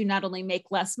tend to not only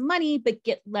make less money, but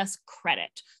get less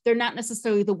credit. They're not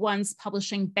necessarily the ones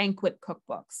publishing banquet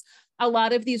cookbooks. A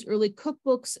lot of these early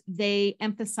cookbooks, they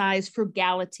emphasize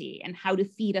frugality and how to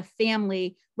feed a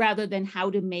family rather than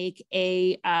how to make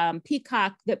a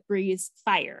peacock that breathes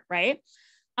fire, right?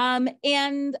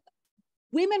 And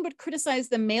women would criticize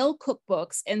the male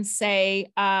cookbooks and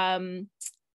say,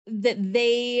 that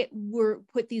they were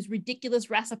put these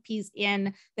ridiculous recipes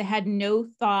in that had no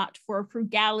thought for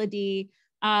frugality,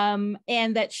 and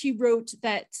that she wrote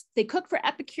that they cooked for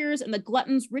epicures and the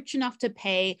gluttons rich enough to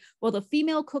pay, while the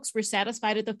female cooks were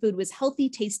satisfied that the food was healthy,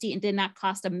 tasty, and did not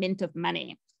cost a mint of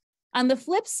money. On the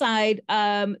flip side,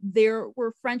 there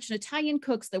were French and Italian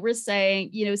cooks that were saying,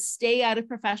 you know, stay out of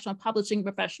professional publishing,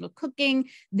 professional cooking.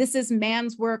 This is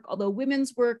man's work, although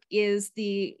women's work is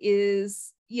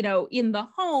you know, in the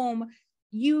home.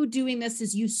 You doing this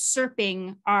is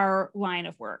usurping our line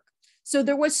of work. So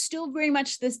there was still very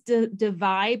much this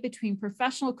divide between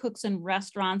professional cooks in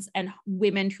restaurants and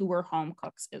women who were home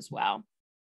cooks as well.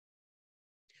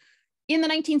 In the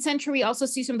 19th century, we also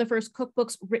see some of the first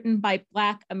cookbooks written by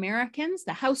Black Americans.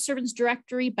 The House Servants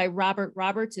Directory by Robert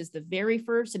Roberts is the very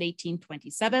first in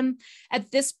 1827.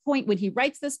 At this point, when he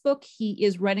writes this book, he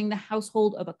is running the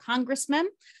household of a congressman.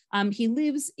 He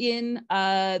lives in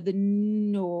the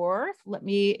North. Let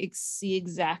me see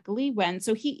exactly when.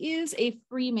 So he is a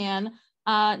free man.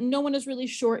 No one is really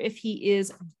sure if he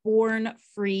is born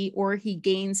free or he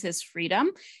gains his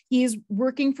freedom. He's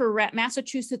working for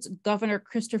Massachusetts Governor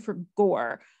Christopher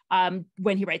Gore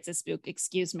when he writes this book,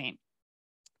 excuse me.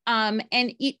 And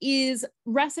it is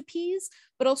recipes,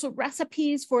 but also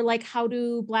recipes for like how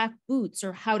to black boots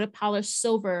or how to polish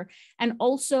silver. And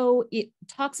also it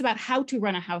talks about how to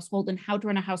run a household and how to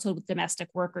run a household with domestic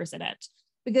workers in it.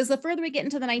 Because the further we get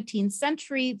into the 19th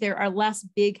century, there are less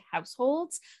big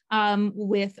households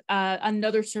with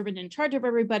another servant in charge of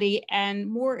everybody. And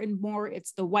more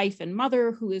it's the wife and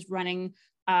mother who is running,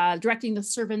 directing the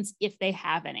servants if they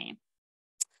have any.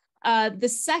 The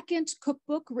second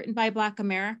cookbook written by a Black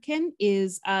American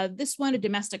is this one, a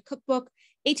domestic cookbook,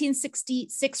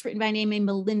 1866, written by a name named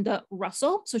Melinda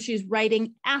Russell. So she's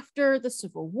writing after the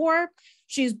Civil War.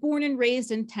 She's born and raised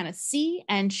in Tennessee,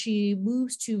 and she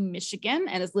moves to Michigan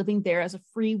and is living there as a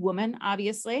free woman,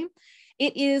 obviously.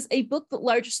 It is a book that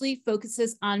largely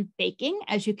focuses on baking,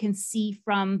 as you can see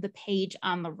from the page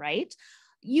on the right.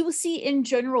 You will see in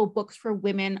general books for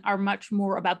women are much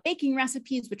more about baking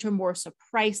recipes, which are more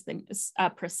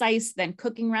precise than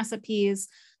cooking recipes.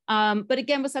 But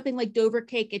again, with something like Dover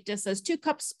cake, it just says 2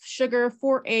 cups sugar,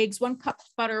 4 eggs, 1 cup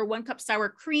butter, 1 cup sour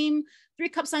cream, 3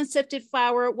 cups unsifted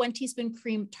flour, 1 teaspoon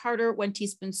cream tartar, 1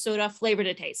 teaspoon soda, flavor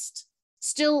to taste.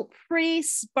 Still pretty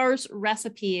sparse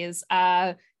recipes.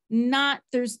 There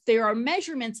are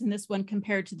measurements in this one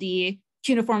compared to the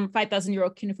cuneiform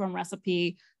 5,000-year-old cuneiform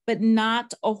recipe, but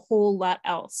not a whole lot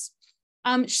else.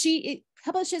 She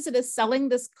publishes it as selling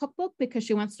this cookbook because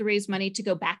she wants to raise money to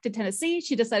go back to Tennessee.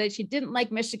 She decided she didn't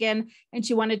like Michigan and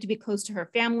she wanted to be close to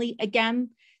her family again.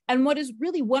 And what is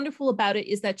really wonderful about it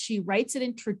is that she writes an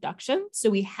introduction. So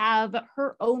we have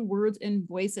her own words and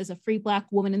voice as a free Black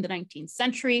woman in the 19th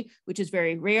century, which is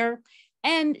very rare.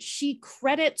 And she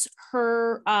credits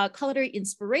her culinary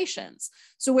inspirations.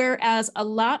 So whereas a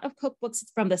lot of cookbooks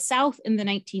from the South in the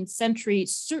 19th century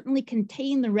certainly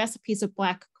contain the recipes of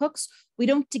Black cooks, we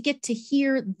don't get to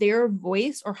hear their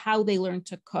voice or how they learned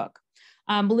to cook.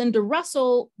 Melinda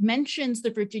Russell mentions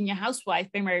The Virginia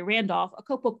Housewife by Mary Randolph, a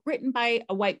cookbook written by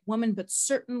a white woman, but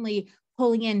certainly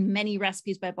pulling in many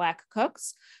recipes by Black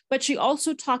cooks. But she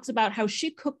also talks about how she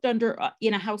cooked under,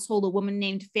 in a household, a woman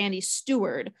named Fanny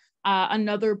Stewart,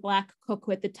 another Black cook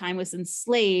who at the time was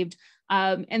enslaved.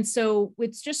 And so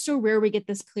it's just so rare we get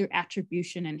this clear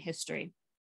attribution in history.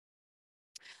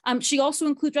 She also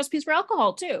includes recipes for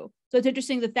alcohol too. So it's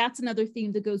interesting that that's another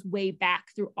theme that goes way back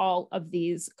through all of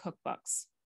these cookbooks.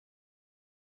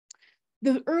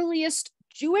 The earliest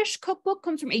Jewish cookbook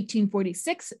comes from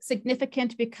 1846,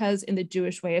 significant because in the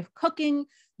Jewish way of cooking,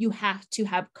 you have to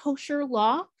have kosher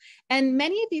law. And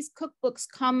many of these cookbooks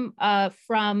come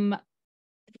from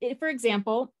for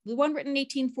example, the one written in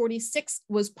 1846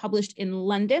 was published in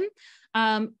London.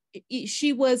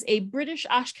 She was a British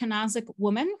Ashkenazic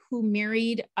woman who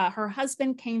married, her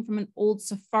husband came from an old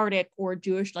Sephardic or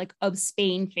Jewish, like of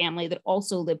Spain family that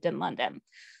also lived in London.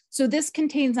 So this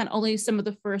contains not only some of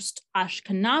the first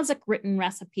Ashkenazic written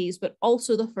recipes, but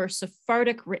also the first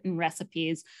Sephardic written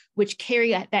recipes, which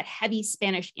carry that heavy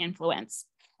Spanish influence.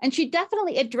 And she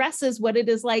definitely addresses what it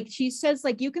is like. She says,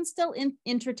 like, you can still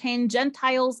entertain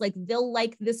Gentiles, like they'll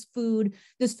like this food.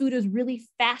 This food is really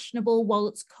fashionable while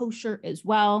it's kosher as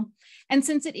well. And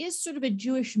since it is sort of a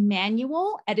Jewish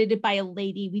manual edited by a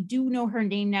lady, we do know her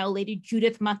name now, Lady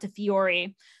Judith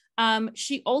Montefiore.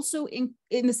 She also, in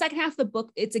the second half of the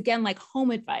book, it's again like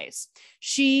home advice.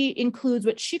 She includes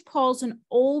what she calls an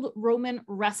old Roman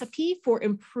recipe for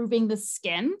improving the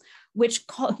skin, which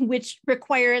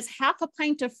requires half a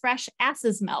pint of fresh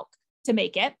ass's milk to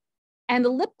make it, and a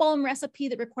lip balm recipe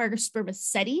that requires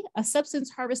spermaceti, a substance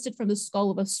harvested from the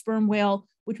skull of a sperm whale,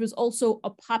 which was also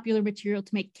a popular material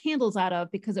to make candles out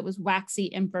of because it was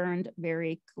waxy and burned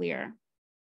very clear.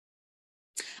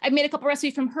 I've made a couple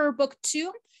recipes from her book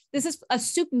too. This is a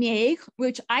soup miègre,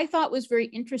 which I thought was very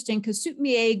interesting because soup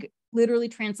miègre literally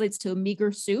translates to a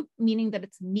meager soup, meaning that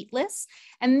it's meatless.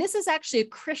 And this is actually a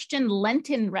Christian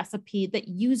Lenten recipe that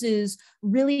uses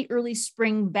really early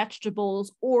spring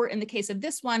vegetables, or in the case of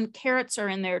this one, carrots are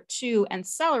in there too, and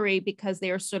celery, because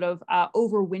they are sort of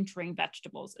overwintering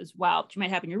vegetables as well. You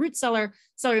might have in your root cellar,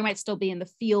 celery might still be in the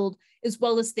field, as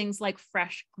well as things like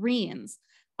fresh greens.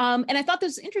 And I thought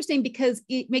this was interesting because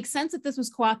it makes sense that this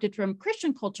was co-opted from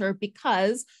Christian culture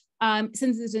because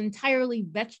since it's an entirely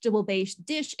vegetable-based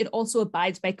dish, it also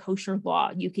abides by kosher law.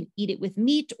 You can eat it with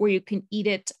meat or you can eat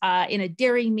it in a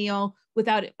dairy meal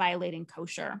without it violating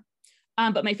kosher.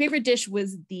 But my favorite dish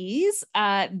was these.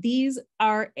 These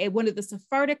are one of the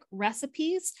Sephardic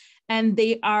recipes, and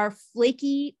they are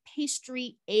flaky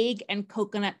pastry, egg, and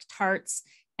coconut tarts,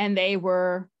 and they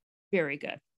were very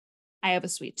good. I have a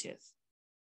sweet tooth.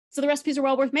 So the recipes are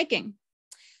well worth making.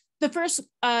 The first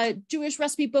Jewish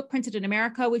recipe book printed in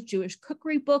America was Jewish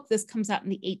Cookery Book. This comes out in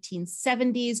the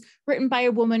 1870s, written by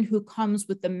a woman who comes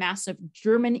with the massive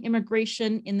German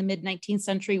immigration in the mid-19th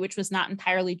century, which was not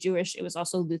entirely Jewish. It was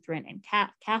also Lutheran and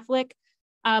Catholic.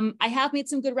 I have made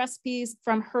some good recipes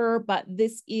from her, but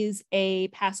this is a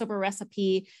Passover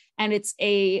recipe, and it's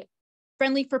a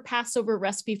friendly for Passover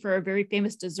recipe for a very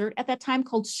famous dessert at that time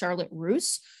called Charlotte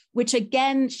Russe, which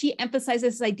again, she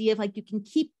emphasizes this idea of like, you can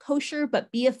keep kosher,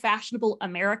 but be a fashionable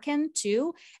American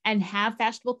too, and have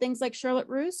fashionable things like Charlotte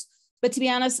Russe. But to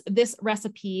be honest, this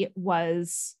recipe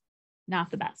was not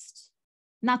the best.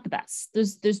 Not the best.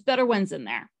 There's better ones in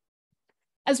there.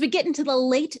 As we get into the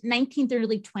late 19th,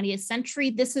 early 20th century,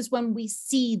 this is when we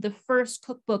see the first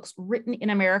cookbooks written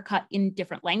in America in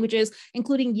different languages,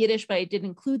 including Yiddish, but I didn't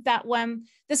include that one.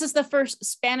 This is the first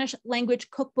Spanish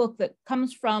language cookbook that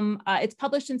comes from, it's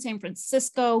published in San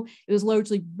Francisco. It was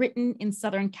largely written in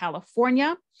Southern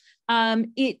California.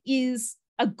 It is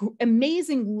an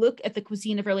amazing look at the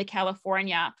cuisine of early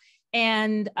California.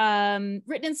 And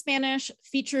written in Spanish,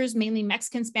 features mainly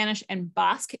Mexican, Spanish, and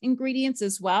Basque ingredients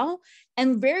as well,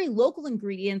 and very local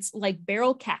ingredients like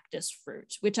barrel cactus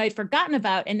fruit, which I'd forgotten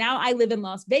about. And now I live in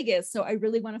Las Vegas, so I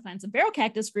really want to find some barrel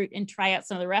cactus fruit and try out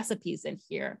some of the recipes in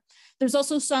here. There's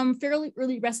also some fairly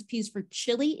early recipes for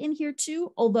chili in here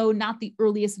too, although not the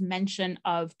earliest mention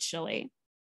of chili.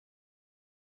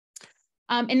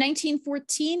 In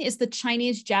 1914 is the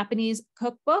Chinese-Japanese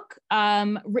cookbook,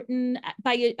 written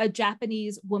by a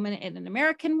Japanese woman and an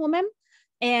American woman,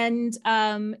 and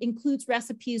includes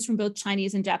recipes from both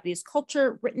Chinese and Japanese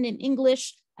culture, written in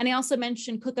English. And I also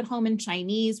mentioned Cook at Home in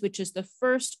Chinese, which is the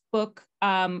first book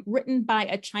written by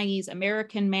a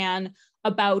Chinese-American man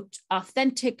about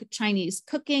authentic Chinese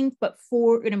cooking, but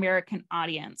for an American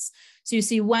audience. So you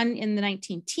see one in the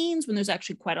 19-teens when there's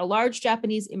actually quite a large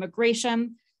Japanese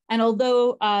immigration. And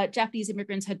although Japanese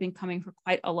immigrants had been coming for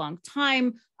quite a long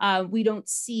time, we don't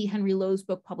see Henry Lowe's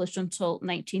book published until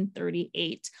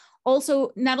 1938.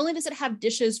 Also, not only does it have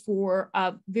dishes for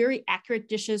very accurate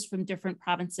dishes from different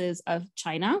provinces of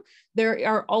China,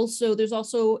 there's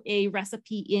also a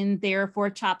recipe in there for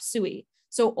chop suey.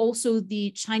 So also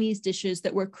the Chinese dishes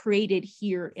that were created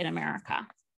here in America.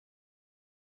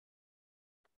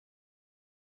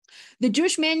 The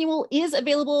Jewish manual is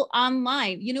available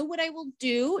online. You know what I will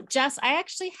do, Jess? I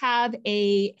actually have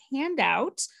a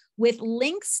handout with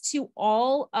links to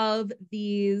all of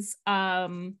these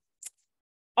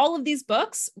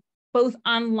books. both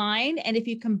online, and if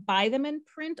you can buy them in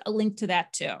print, a link to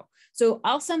that too. So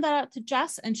I'll send that out to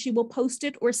Jess and she will post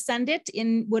it or send it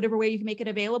in whatever way you can make it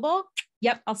available.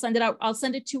 Yep, I'll send it out. I'll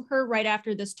send it to her right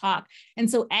after this talk. And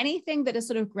so anything that has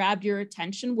sort of grabbed your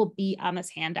attention will be on this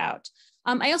handout.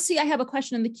 I also see I have a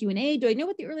question in the Q&A. Do I know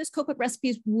what the earliest cookbook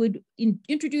recipes would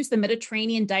introduce the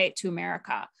Mediterranean diet to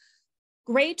America?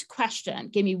 Great question.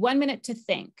 Give me 1 minute to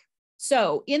think.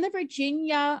 So in the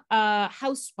Virginia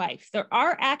housewife, there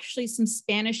are actually some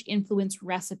Spanish influenced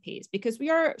recipes because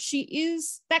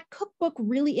that cookbook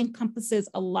really encompasses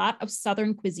a lot of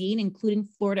Southern cuisine, including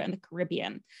Florida and the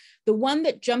Caribbean. The one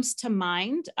that jumps to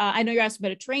mind, I know you're asking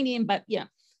Mediterranean, but yeah,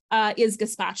 is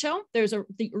gazpacho. There's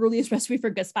the earliest recipe for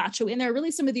gazpacho in there.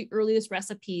 Really some of the earliest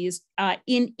recipes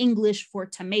in English for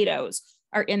tomatoes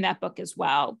are in that book as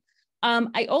well.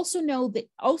 I also know that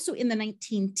also in the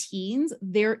 19-teens,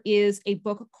 there is a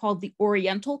book called the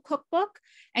Oriental Cookbook.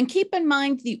 And keep in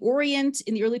mind, the Orient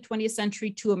in the early 20th century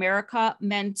to America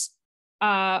meant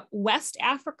West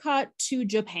Africa to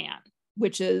Japan,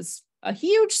 which is a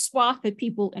huge swath of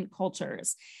people and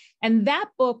cultures. And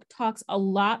that book talks a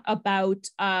lot about,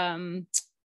 I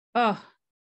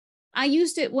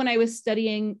used it when I was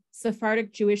studying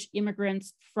Sephardic Jewish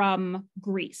immigrants from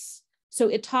Greece. So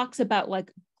it talks about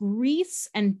like Greece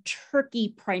and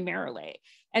Turkey primarily.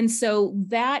 And so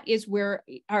that is where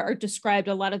are described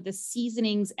a lot of the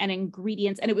seasonings and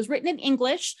ingredients. And it was written in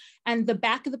English. And the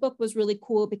back of the book was really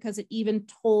cool because it even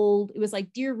told, it was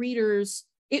like, dear readers,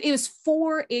 it was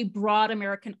for a broad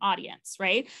American audience,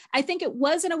 right? I think it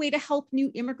was in a way to help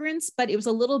new immigrants, but it was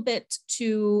a little bit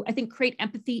to, I think, create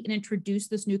empathy and introduce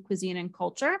this new cuisine and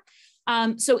culture.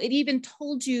 So it even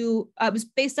told you, it was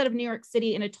based out of New York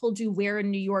City, and it told you where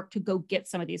in New York to go get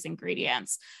some of these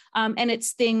ingredients. And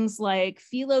it's things like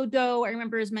phyllo dough, I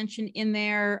remember is mentioned in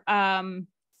there.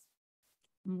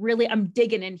 Really, I'm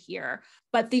digging in here,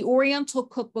 but the Oriental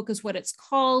Cookbook is what it's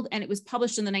called. And it was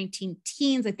published in the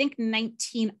 19-teens, I think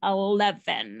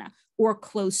 1911 or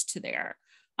close to there.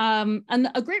 And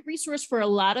a great resource for a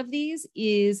lot of these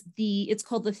is it's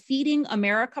called the Feeding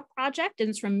America Project, and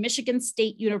it's from Michigan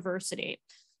State University.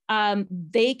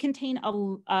 They contain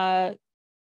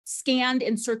scanned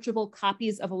and searchable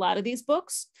copies of a lot of these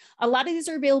books. A lot of these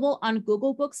are available on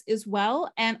Google Books as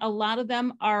well, and a lot of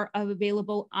them are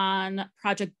available on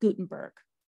Project Gutenberg.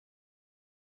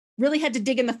 Really had to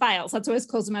dig in the files. That's always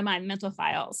close in my mind, mental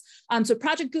files. So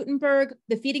Project Gutenberg,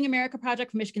 the Feeding America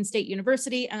Project from Michigan State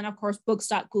University, and then of course,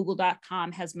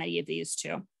 books.google.com has many of these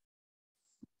too.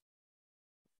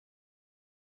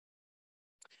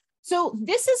 So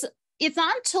it's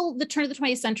not until the turn of the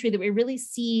 20th century that we really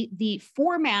see the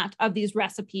format of these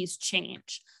recipes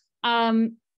change.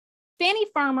 Fanny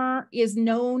Farmer is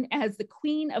known as the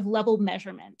queen of level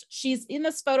measurement. She's in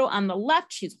this photo on the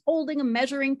left. She's holding a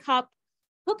measuring cup.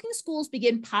 Cooking schools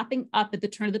begin popping up at the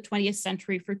turn of the 20th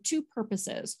century for two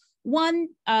purposes. One,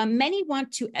 many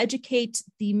want to educate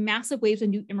the massive waves of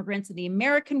new immigrants in the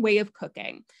American way of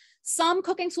cooking. Some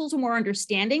cooking schools are more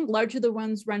understanding, largely the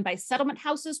ones run by settlement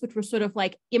houses, which were sort of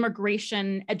like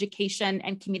immigration, education,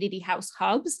 and community house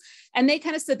hubs. And they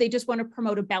kind of said they just want to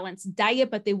promote a balanced diet,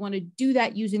 but they want to do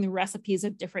that using the recipes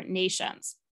of different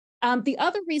nations. The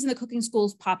other reason the cooking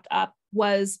schools popped up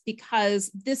was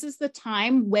because this is the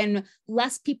time when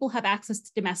less people have access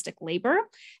to domestic labor.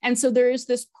 And so there is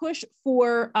this push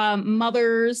for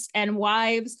mothers and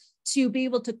wives to be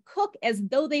able to cook as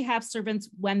though they have servants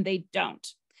when they don't.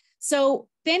 So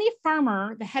Fanny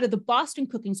Farmer, the head of the Boston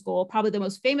Cooking School, probably the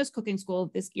most famous cooking school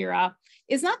of this era,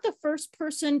 is not the first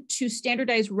person to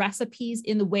standardize recipes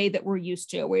in the way that we're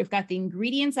used to, where we've got the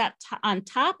ingredients on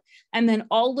top, and then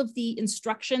all of the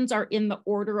instructions are in the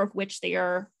order of which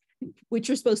you're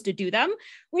supposed to do them,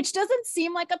 which doesn't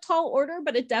seem like a tall order,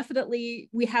 but it definitely,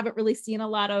 we haven't really seen a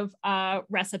lot of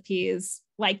recipes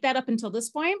like that up until this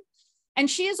point. And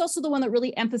she is also the one that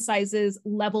really emphasizes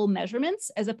level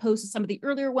measurements, as opposed to some of the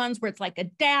earlier ones where it's like a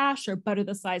dash or butter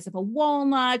the size of a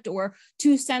walnut or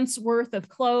 2 cents worth of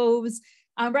cloves,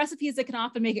 recipes that can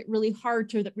often make it really hard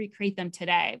to recreate them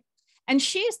today. And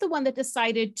she is the one that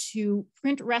decided to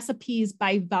print recipes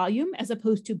by volume as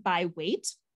opposed to by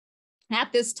weight.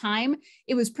 At this time,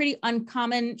 it was pretty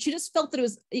uncommon. She just felt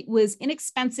that it was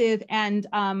inexpensive and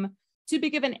too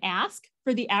big of an ask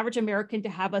for the average American to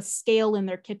have a scale in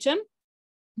their kitchen.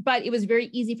 But it was very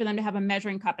easy for them to have a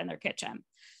measuring cup in their kitchen.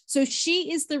 So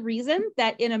she is the reason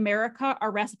that in America, our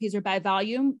recipes are by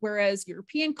volume, whereas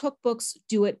European cookbooks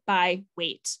do it by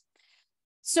weight.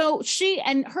 So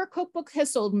her cookbook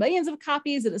has sold millions of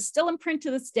copies. It is still in print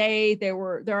to this day. There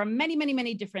are many, many,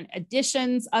 many different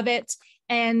editions of it.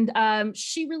 And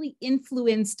she really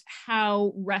influenced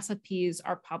how recipes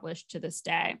are published to this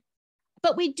day.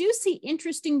 But we do see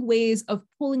interesting ways of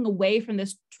pulling away from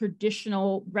this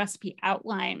traditional recipe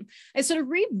outline. I sort of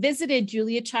revisited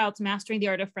Julia Child's Mastering the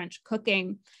Art of French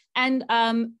Cooking. And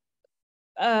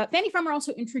Fanny Farmer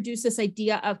also introduced this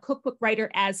idea of cookbook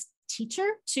writer as teacher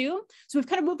too. So we've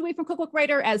kind of moved away from cookbook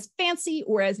writer as fancy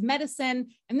or as medicine.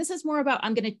 And this is more about,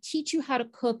 I'm going to teach you how to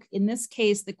cook, in this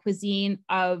case, the cuisine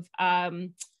of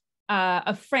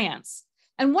France.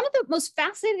 And one of the most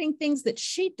fascinating things that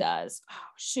she does, oh,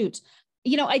 shoot,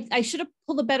 you know, I should have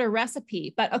pulled a better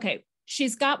recipe, but okay.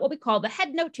 She's got what we call the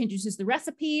head note. She introduces the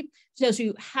recipe, she tells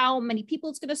you how many people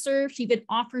it's going to serve. She even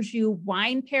offers you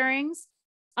wine pairings.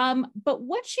 But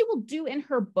what she will do in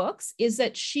her books is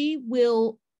that she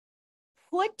will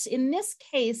put, in this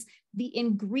case, the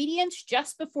ingredients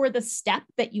just before the step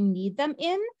that you need them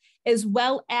in, as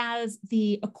well as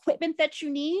the equipment that you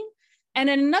need. And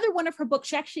in another one of her books,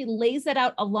 she actually lays that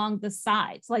out along the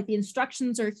sides. Like the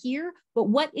instructions are here, but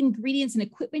what ingredients and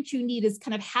equipment you need is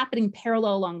kind of happening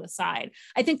parallel along the side.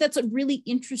 I think that's a really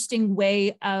interesting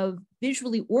way of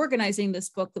visually organizing this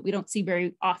book that we don't see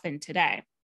very often today.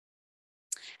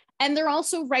 And there are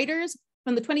also writers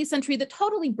from the 20th century that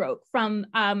totally broke from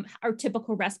our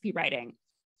typical recipe writing.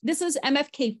 This is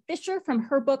MFK Fisher from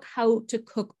her book, How to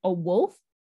Cook a Wolf.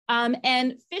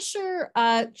 And Fisher,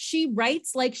 she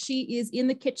writes like she is in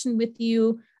the kitchen with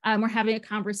you. We're having a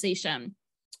conversation.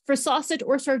 For sausage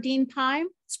or sardine pie,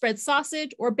 spread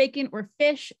sausage or bacon or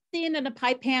fish thin in a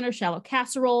pie pan or shallow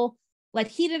casserole. Let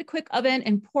heat in a quick oven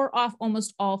and pour off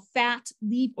almost all fat.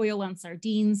 Leave oil on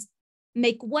sardines.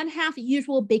 Make 1/2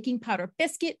 usual baking powder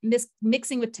biscuit,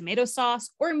 mixing with tomato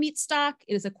sauce or meat stock.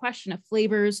 It is a question of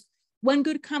flavors. One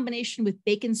good combination with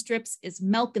bacon strips is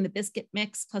milk in the biscuit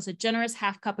mix, plus a generous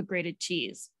 1/2 cup of grated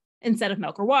cheese instead of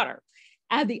milk or water.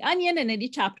 Add the onion and any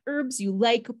chopped herbs you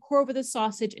like, pour over the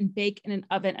sausage and bake in an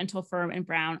oven until firm and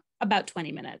brown, about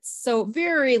 20 minutes. So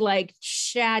very like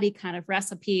chatty kind of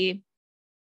recipe.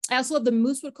 I also love the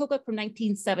Moosewood Cookbook from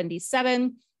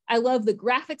 1977. I love the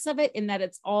graphics of it in that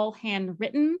it's all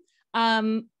handwritten.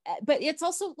 But it's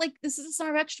also like, this is a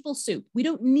summer vegetable soup. We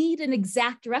don't need an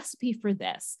exact recipe for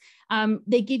this.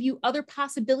 They give you other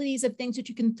possibilities of things that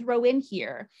you can throw in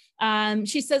here.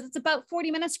 She says it's about 40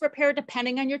 minutes to prepare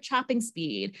depending on your chopping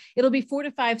speed. It'll be 4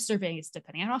 to 5 servings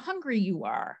depending on how hungry you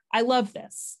are. I love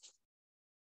this.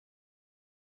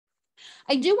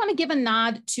 I do want to give a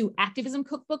nod to activism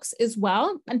cookbooks as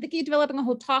well. I'm thinking of developing a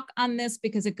whole talk on this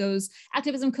because it goes,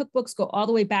 activism cookbooks go all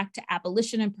the way back to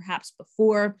abolition and perhaps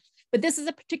before, but this is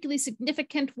a particularly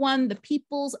significant one, the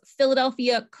People's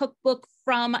Philadelphia Cookbook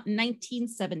from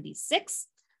 1976.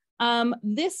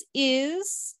 This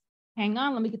is, hang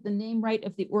on, let me get the name right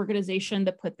of the organization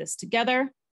that put this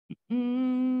together.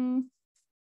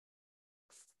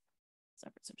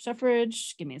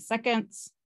 Suffrage, give me a second.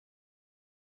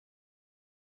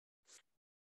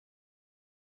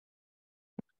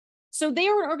 So they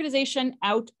are an organization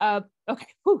out of, okay,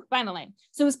 finally.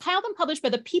 So it was compiled and published by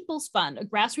the People's Fund, a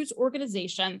grassroots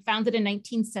organization founded in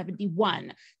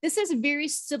 1971. This is a very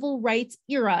civil rights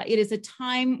era. It is a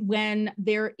time when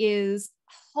there is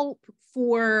hope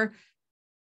for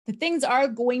that things are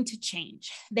going to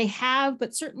change. They have,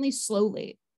 but certainly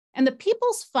slowly. And the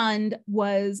People's Fund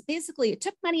was basically, it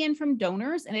took money in from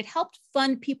donors and it helped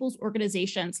fund people's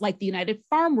organizations like the United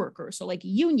Farm Workers, so like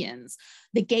unions,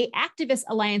 the Gay Activist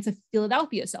Alliance of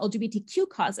Philadelphia, so LGBTQ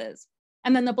causes.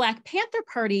 And then the Black Panther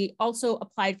Party also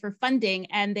applied for funding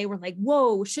and they were like,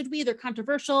 whoa, should we? They're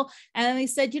controversial. And then they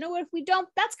said, you know what, if we don't,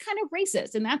 that's kind of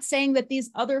racist. And that's saying that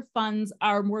these other funds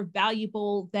are more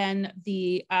valuable than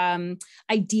the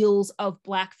ideals of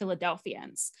Black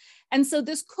Philadelphians. And so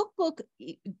this cookbook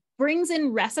brings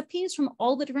in recipes from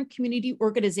all the different community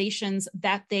organizations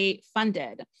that they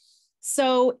funded.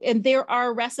 So, and there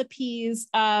are recipes,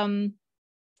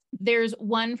 there's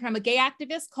one from a gay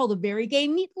activist called A Very Gay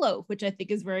Meatloaf, which I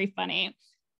think is very funny.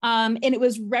 And it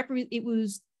was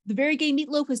The Very Gay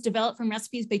Meatloaf was developed from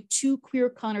recipes by 2 queer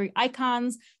culinary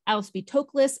icons, Alice B.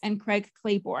 Toklas and Craig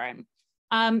Claiborne.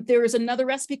 There is another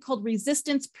recipe called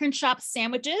Resistance Print Shop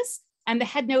Sandwiches. And the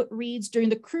head note reads, during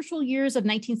the crucial years of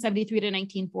 1973 to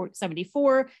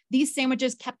 1974, these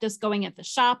sandwiches kept us going at the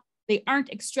shop. They aren't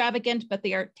extravagant, but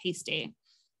they are tasty.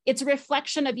 It's a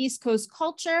reflection of East Coast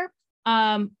culture.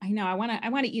 I know I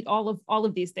want to eat all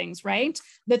of these things, right?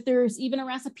 That there's even a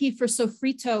recipe for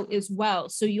sofrito as well.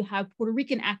 So you have Puerto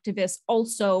Rican activists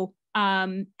also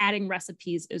adding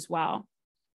recipes as well.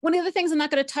 One of the things I'm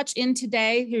not going to touch in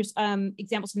today, here's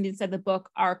examples from inside the book,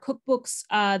 are cookbooks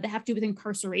that have to do with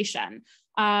incarceration,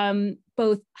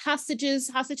 both hostage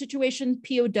situations,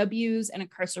 POWs, and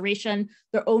incarceration,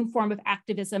 their own form of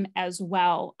activism as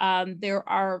well. There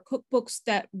are cookbooks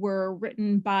that were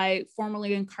written by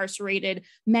formerly incarcerated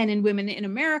men and women in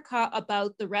America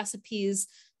about the recipes,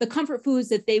 the comfort foods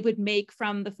that they would make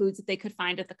from the foods that they could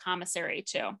find at the commissary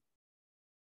too.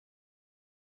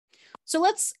 So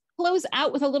let's close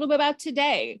out with a little bit about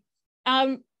today.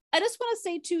 I just want to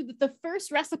say too that the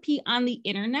first recipe on the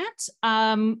internet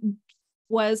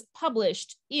was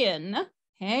published in,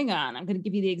 hang on, I'm going to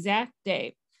give you the exact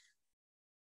date.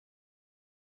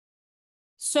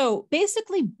 So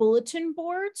basically bulletin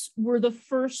boards were the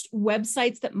first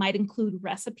websites that might include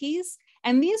recipes.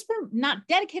 And these were not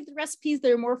dedicated to recipes.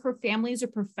 They're more for families or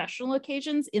professional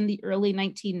occasions in the early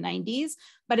 1990s.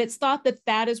 But it's thought that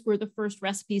that is where the first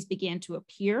recipes began to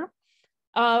appear.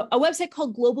 A website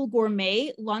called Global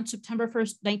Gourmet launched September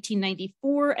 1st,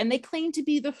 1994, and they claim to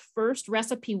be the first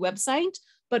recipe website.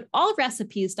 But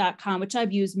allrecipes.com, which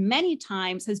I've used many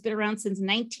times, has been around since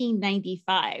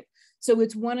 1995. So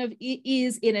it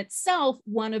is in itself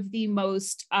one of the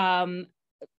most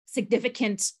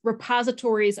significant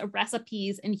repositories of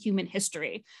recipes in human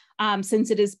history, since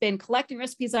it has been collecting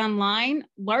recipes online,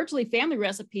 largely family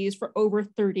recipes, for over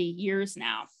 30 years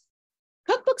now.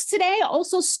 Cookbooks today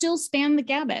also still span the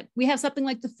gamut. We have something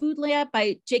like The Food Lab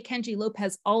by J. Kenji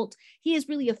Lopez Alt. He is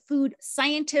really a food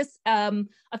scientist, a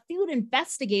food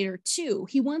investigator too.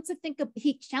 He wants to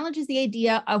he challenges the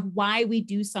idea of why we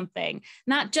do something,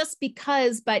 not just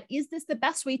because, but is this the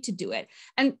best way to do it?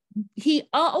 And he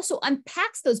also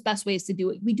unpacks those best ways to do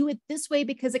it. We do it this way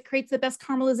because it creates the best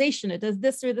caramelization. It does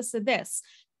this or this or this.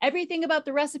 Everything about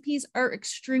the recipes are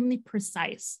extremely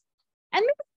precise. And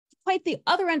quite the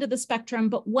other end of the spectrum,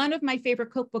 but one of my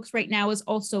favorite cookbooks right now is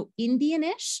also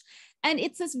Indian-ish. And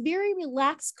it's this very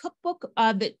relaxed cookbook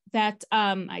that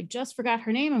I just forgot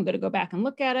her name. I'm going to go back and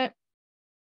look at it.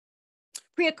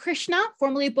 Priya Krishna,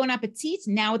 formerly Bon Appetit,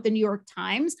 now at the New York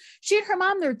Times. She and her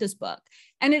mom wrote this book.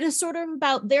 And it is sort of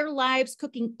about their lives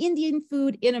cooking Indian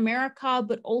food in America,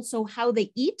 but also how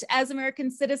they eat as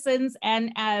American citizens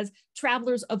and as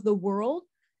travelers of the world.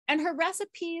 And her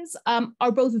recipes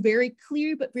are both very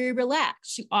clear, but very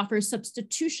relaxed. She offers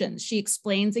substitutions. She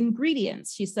explains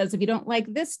ingredients. She says, if you don't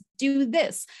like this, do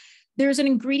this. There's an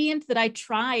ingredient that I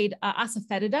tried,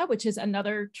 asafoetida, which is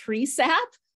another tree sap,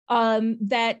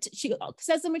 that she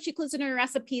says when she includes in her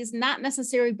recipes, not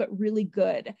necessary, but really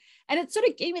good. And it sort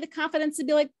of gave me the confidence to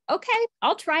be like, okay,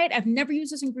 I'll try it. I've never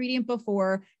used this ingredient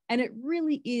before. And it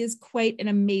really is quite an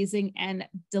amazing and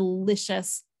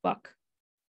delicious book.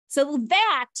 So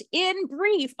that, in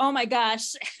brief, oh my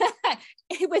gosh,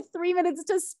 with 3 minutes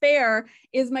to spare,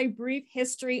 is my brief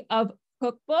history of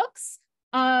cookbooks.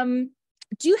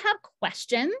 Do you have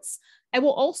questions? I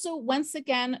will also, once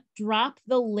again, drop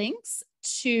the links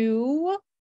to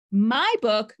my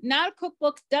book, Not a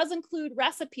Cookbook, does include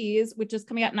recipes, which is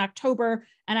coming out in October,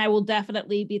 and I will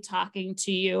definitely be talking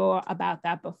to you about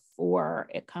that before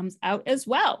it comes out as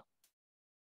well.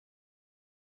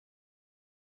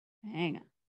 Hang on.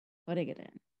 Putting it in.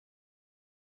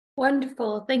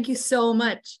 Wonderful. Thank you so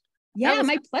much. Yeah,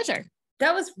 my pleasure.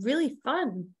 That was really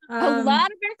fun. A lot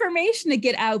of information to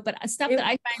get out, but stuff that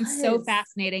I find so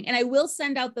fascinating. And I will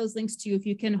send out those links to you if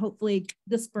you can hopefully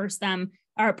disperse them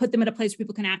or put them in a place where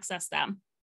people can access them.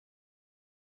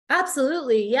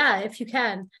 Absolutely. Yeah, if you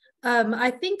can. I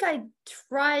think I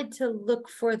tried to look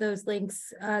for those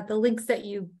links, the links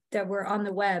that were on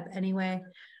the web anyway.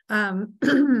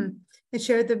 And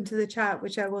shared them to the chat,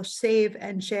 which I will save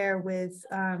and share with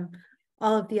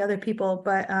all of the other people.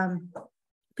 But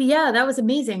yeah, that was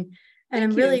amazing. And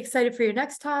I'm really excited for your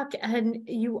next talk. And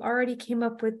you already came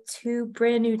up with 2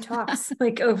 brand new talks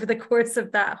like over the course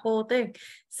of that whole thing.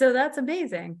 So that's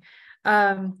amazing.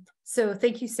 So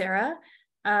thank you, Sarah.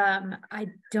 I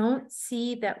don't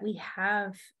see that we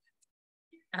have,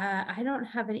 I don't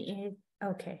have any.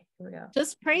 Okay, here we go.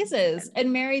 Just praises.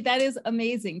 And Mary, that is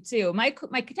amazing too. My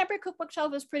contemporary cookbook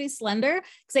shelf is pretty slender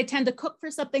because I tend to cook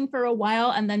for something for a while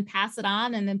and then pass it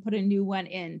on and then put a new one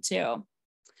in too.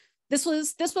 This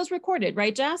was recorded,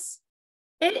 right, Jess?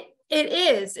 It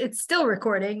is. It's still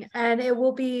recording and it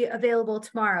will be available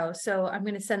tomorrow. So I'm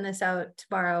going to send this out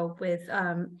tomorrow with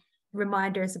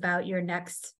reminders about your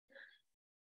next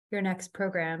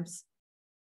programs.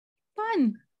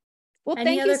 Fun. Well,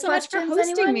 thank you so much for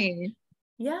hosting me.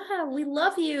 Yeah, we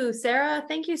love you, Sarah.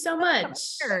 Thank you so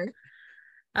much. Sure.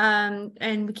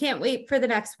 And we can't wait for the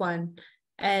next one.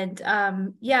 And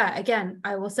yeah, again,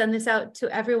 I will send this out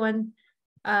to everyone.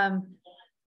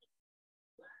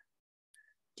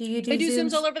 Do you do I do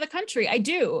Zooms? Zooms all over the country. I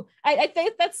do. I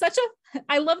think that's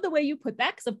I love the way you put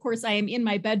that, because of course I am in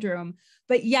my bedroom,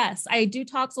 but yes, I do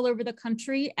talks all over the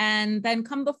country. And then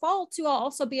come the fall too, I'll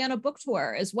also be on a book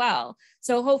tour as well.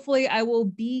 So hopefully I will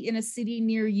be in a city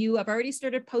near you. I've already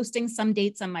started posting some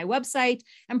dates on my website,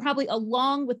 and probably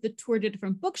along with the tour to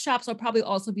different bookshops, I'll probably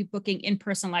also be booking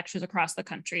in-person lectures across the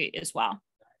country as well.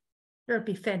 That would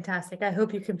be fantastic. I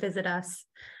hope you can visit us.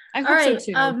 I hope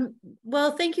so too.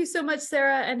 Well, thank you so much,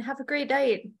 Sarah, and have a great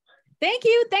night. Thank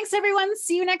you. Thanks, everyone.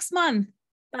 See you next month.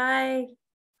 Bye.